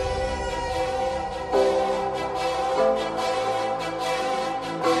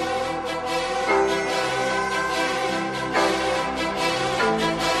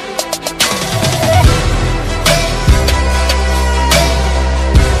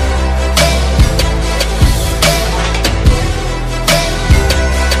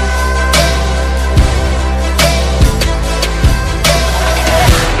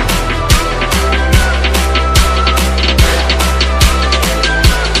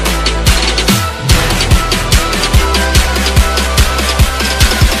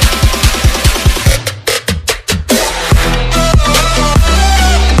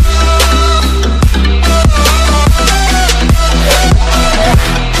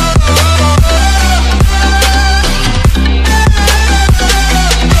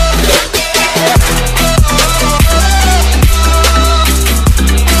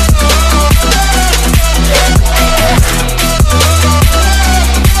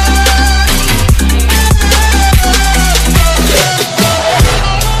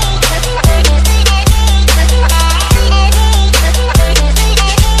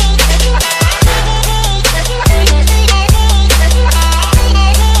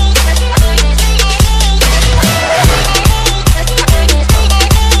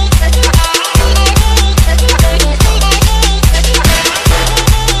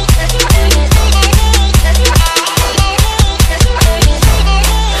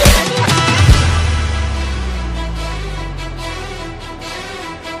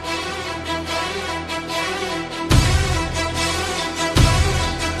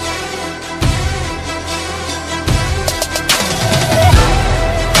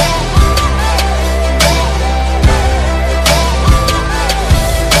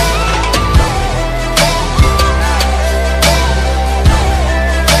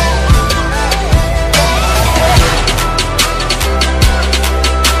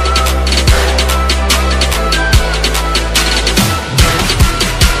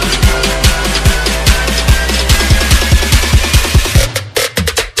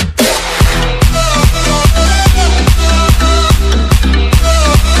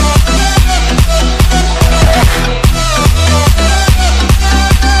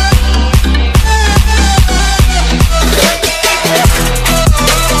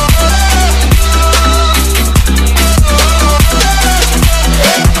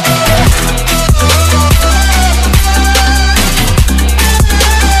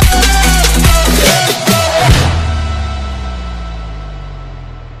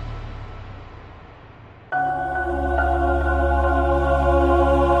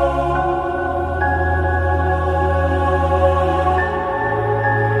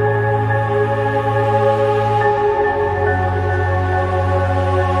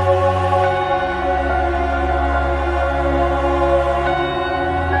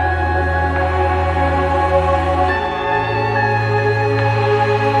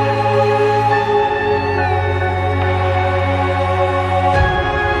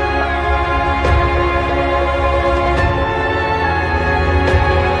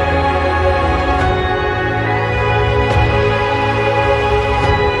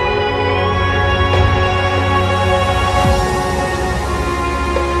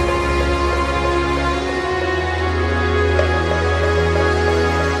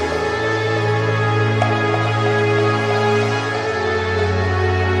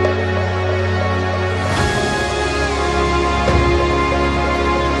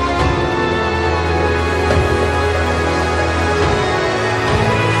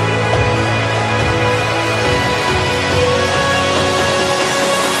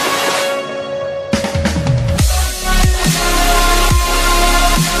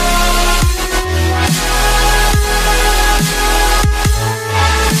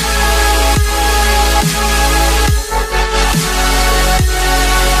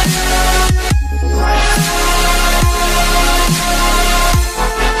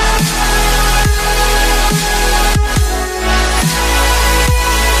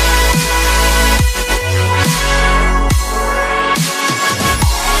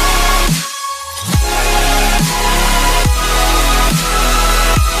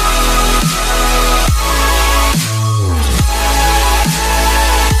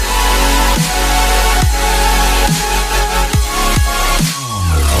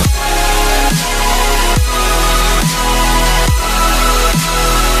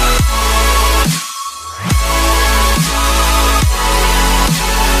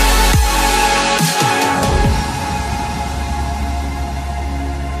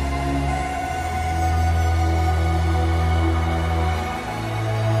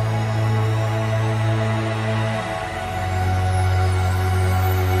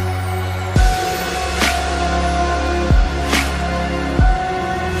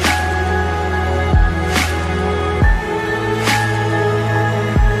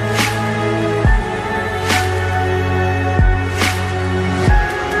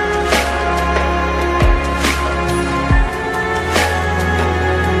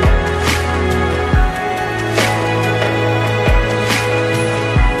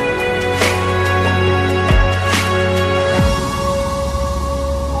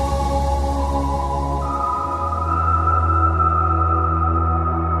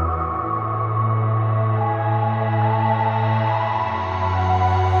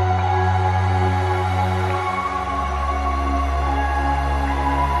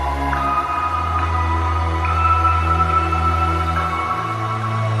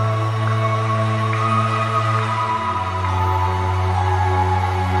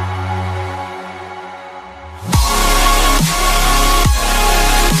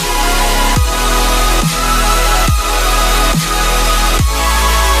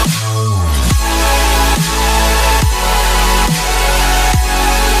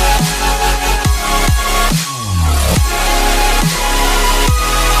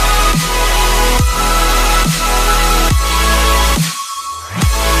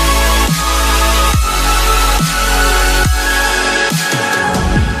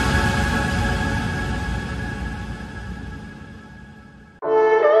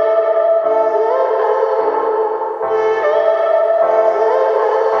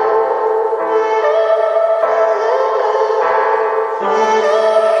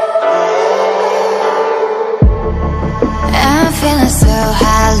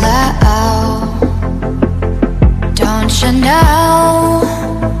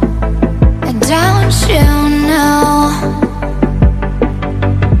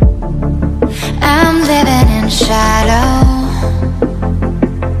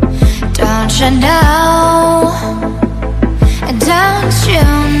 Don't you know? Don't you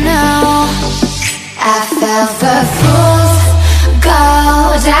know? I fell for fools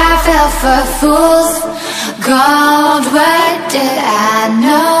gold. I fell for fools gold. What did I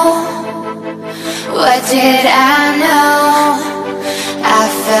know? What did I know? I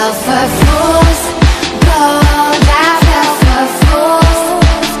fell for fools gold. I fell for fools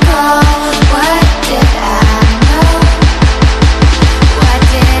gold. What did I know? What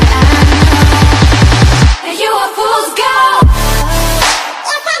did I know? You were fool's gold.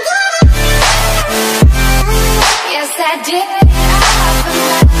 Yes, I did.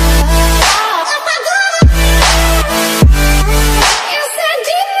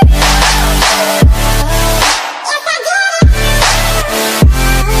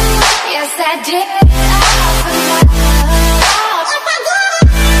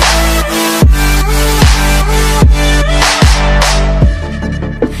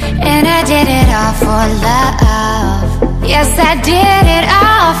 And I did it all for love. Yes, I did it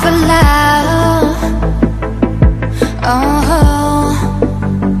all for love. Oh,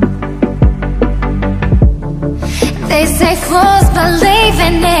 they say fools believe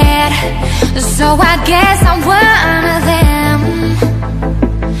in it, so I guess I'm one of them.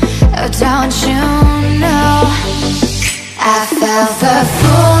 Oh, don't you know? I fell for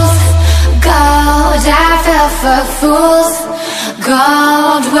fools gold. I fell for fools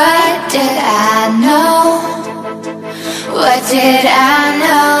gold. What did I know? What did I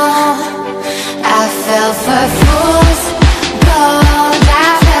know? I fell for fools gold. I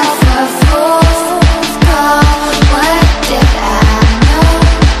fell for fools gold. What did I know?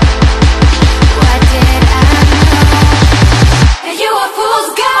 What did I know? You were fool's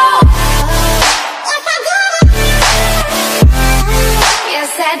gold.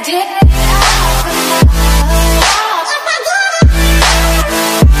 Yes, I did.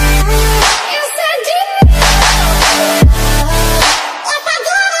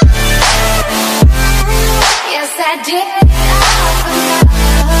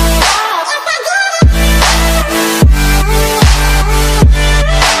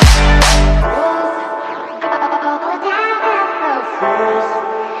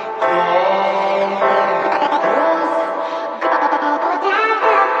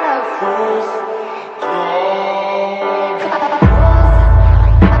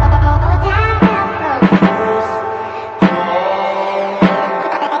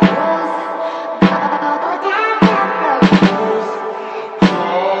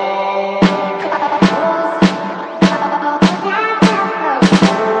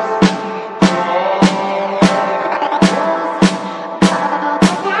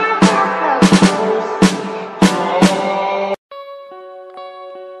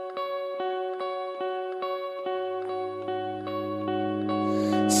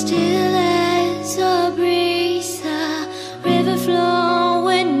 Still as a breeze, the river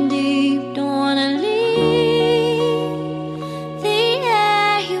flowing deep. Don't wanna leave the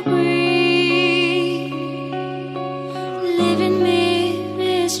air you breathe. Living me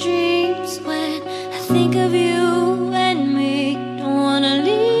dreams when I think of you and me. Don't wanna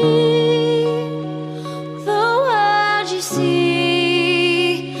leave the world you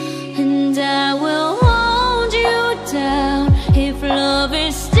see, and I will hold you down if love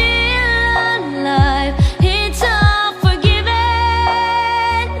is still alive. It's all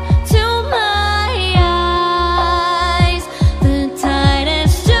forgiven to my eyes. The tide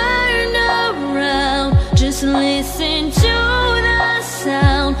has turned around. Just listen to the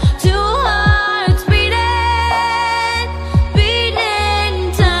sound. Two hearts beating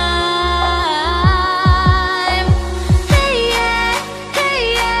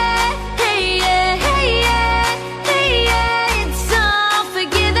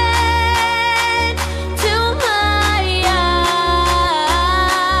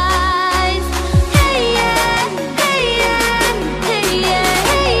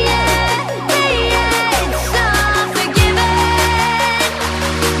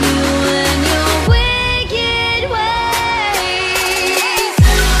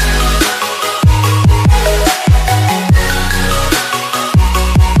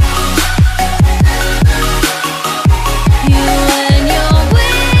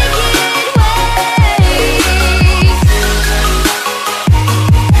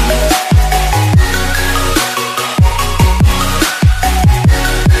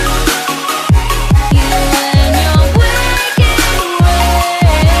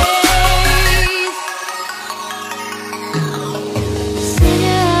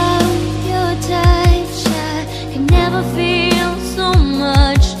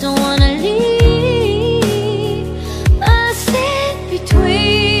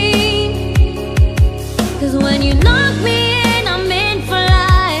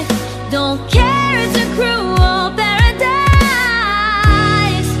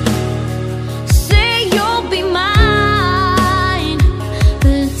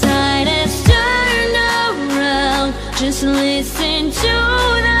listen to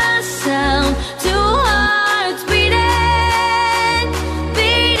the sound.